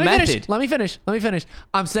didn't have a method. Let me finish.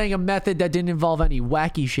 I'm saying a method that didn't involve any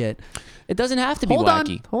wacky shit. It doesn't have to be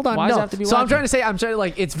wacky. Hold on. Why does it have to be wacky? So I'm trying to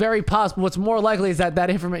like it's very possible. What's more likely is that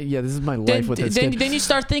information. Yeah, this is my life with this. Then you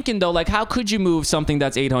start thinking though, like how could you move something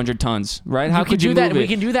that's 800 tons, right? How could you do move that? it? We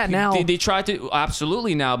can do that now. They try to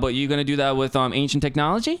absolutely now, but you're gonna do that with ancient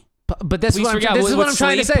technology? But this is what I'm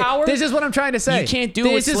trying to say. This is what I'm trying to say. You can't do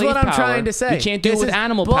it with slave power. This is what I'm trying to say. You can't do it with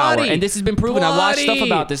animal power. And this has been proven. I watched stuff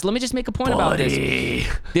about this. Let me just make a point about this.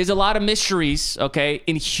 There's a lot of mysteries, okay,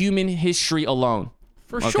 in human history alone.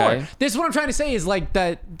 For sure. This is what I'm trying to say is like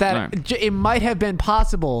that it might have been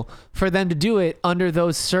possible for them to do it under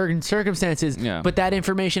those certain circumstances, but that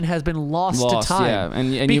information has been lost to time.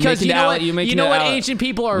 Yeah. And because you know what ancient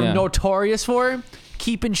people are notorious for?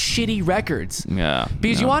 Keeping shitty records. Yeah.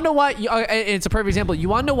 Because you want to know why? It's a perfect example. You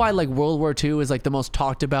want to know why like World War II is like the most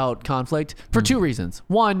talked about conflict? For two reasons.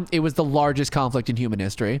 One, it was the largest conflict in human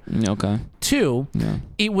history. Okay. Two,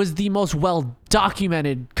 it was the most well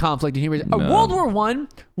documented conflict in human. World War I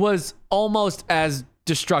was almost as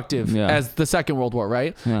destructive as the Second World War,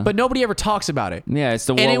 right? Yeah. But nobody ever talks about it. Yeah, it's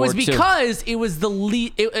the World War II. And it was because it was the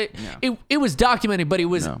lead. It was documented, but it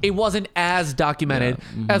wasn't as documented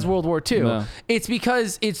as World War II. Yeah. It's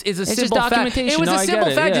because it's a simple fact. It was a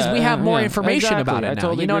simple fact is we have more information about it now.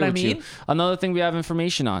 Totally you know what I mean? Another thing we have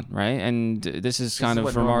information on, right? And this is kind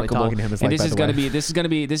of remarkable. And this is going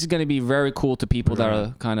to be very cool to people that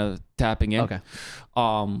are kind of tapping in. Okay.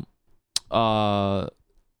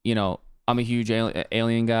 You know, I'm a huge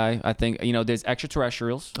alien guy. I think, you know, there's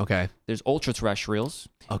extraterrestrials. Okay. There's ultra-terrestrials.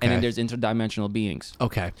 Okay. And then there's interdimensional beings.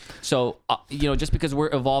 Okay. So, you know, just because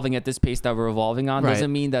we're evolving at this pace that we're evolving on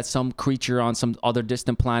doesn't mean that some creature on some other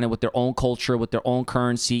distant planet with their own culture, with their own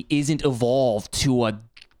currency, isn't evolved to a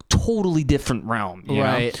totally different realm. You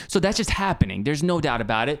know? So that's just happening. There's no doubt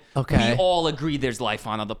about it. Okay. We all agree there's life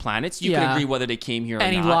on other planets. You can agree whether they came here or not.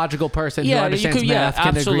 Any logical person who understands math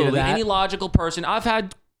can agree to that. Any logical person. I've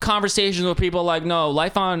had conversations with people like, no,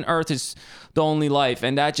 life on Earth is the only life,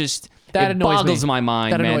 and that boggles my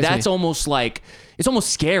mind, man. That's almost like, it's almost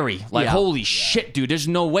scary. Like, holy shit, dude, there's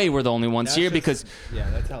no way we're the only ones here because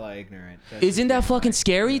that's hella ignorant. Isn't that fucking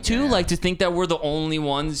scary too? Like, to think that we're the only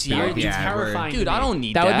ones here. That would be terrifying, dude. I don't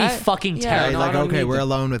need that. That would be fucking terrifying. Like, okay, we're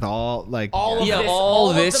alone with all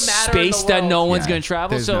of this space that no one's gonna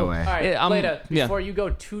travel. There's so, no way. All right, Blada, before you go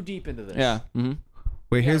too deep into this. Yeah. Mm-hmm.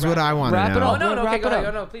 Wait, here's what I want to know. Wrap it up. No, okay, go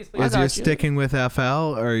ahead. No, please. Is you sticking with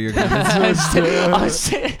FL or you're gonna I'm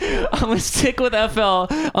gonna stick with FL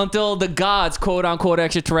until the gods, quote unquote,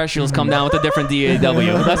 extraterrestrials come down with a different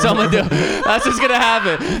DAW. That's what I'm gonna do. That's what's gonna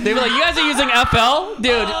happen. They were like, you guys are using FL?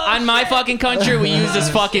 Dude, on my fucking country, we use this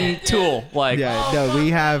fucking tool. Like, we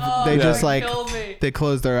have, they just like, they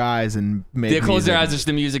close their eyes and make music. They close their eyes and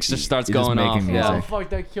the music just starts going off. Oh, fuck,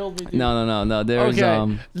 that killed me, dude. No. There's,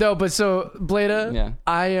 no, but so, Blada,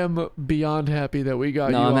 I am beyond happy that we got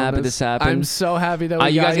you on I'm happy this happened. I'm so happy that we got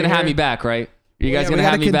you. You guys gonna have me back, right? You guys gonna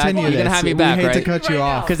have me back? You're gonna have me back, right? We hate to cut you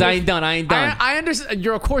off. Because I ain't done. I understand.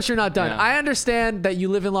 Of course you're not done. Yeah. I understand that you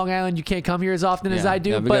live in Long Island. You can't come here as often as I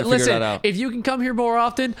do. But listen, if you can come here more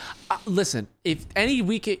often, listen. If any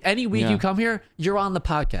week you come here, you're on the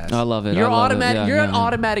podcast. I love it. You're automatic. You're an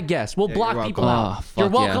automatic guest. We'll block people out. You're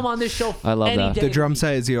welcome on this show. I love that. The drum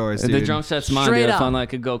set is yours, dude. The drum set's mine. Straight up. Fun, I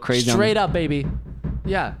could go crazy. Straight up, baby.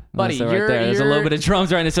 Yeah, buddy, right there. There's a little bit of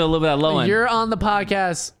drums right next to a little bit of low end. You're on the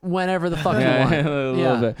podcast whenever the fuck you want. A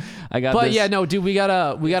little bit. I got but this. Yeah, no, dude, we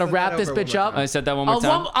gotta wrap this bitch up. I said that one more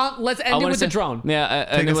time. Let's end it with the drone. Yeah,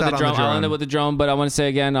 end it with the drone. I'll end it with the drone, but I want to say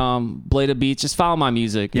again, Blada Beats. Just follow my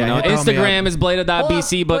music. You know, Instagram is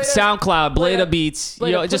Blada.bc, but SoundCloud, Blada Beats.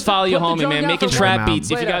 You know, just follow your homie, man. Making trap beats.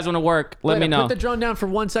 If you guys want to work, let me know. Put the drone down for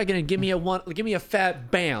 1 second and give me a fat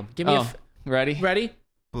bam. Give me a ready?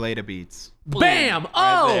 Blada Beats. Bam!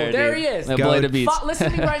 Oh, there he is. Blada Beats.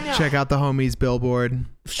 Listen to me right now. Check out the homies billboard.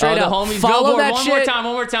 Straight up. The homies follow billboard. That one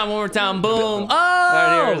shit. more time. Boom.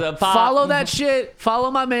 Oh, follow that shit.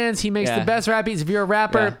 Follow my man's. He makes the best rap beats. If you're a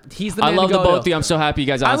rapper, he's the man I love to go the both of you. I'm so happy you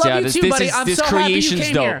guys are on. I love you too, buddy. I'm so happy you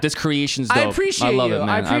came here. This creation's dope. I appreciate you.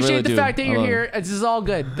 I appreciate the fact that you're here. This is all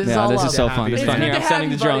good. This is all love. This is so fun. It's fun. Here, I'm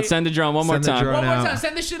sending the drone. Send the drone one more time. One more time.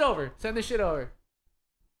 Send this shit over.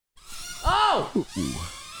 Oh!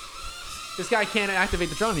 This guy can't activate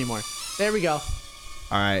the drone anymore. There we go. All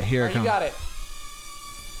right, here it comes. You got it.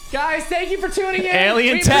 Guys, thank you for tuning in.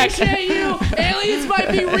 Alien Tech. We appreciate you. Aliens might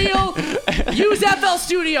be real. Use FL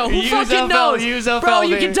Studio. Who fucking knows? Use FL, bro,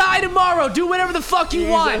 you can die tomorrow. Do whatever the fuck you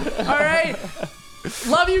want. All right?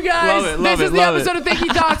 Love you guys. This is the episode of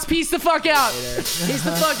Thinky Thoughts. Peace the fuck out. Peace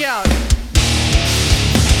the fuck out.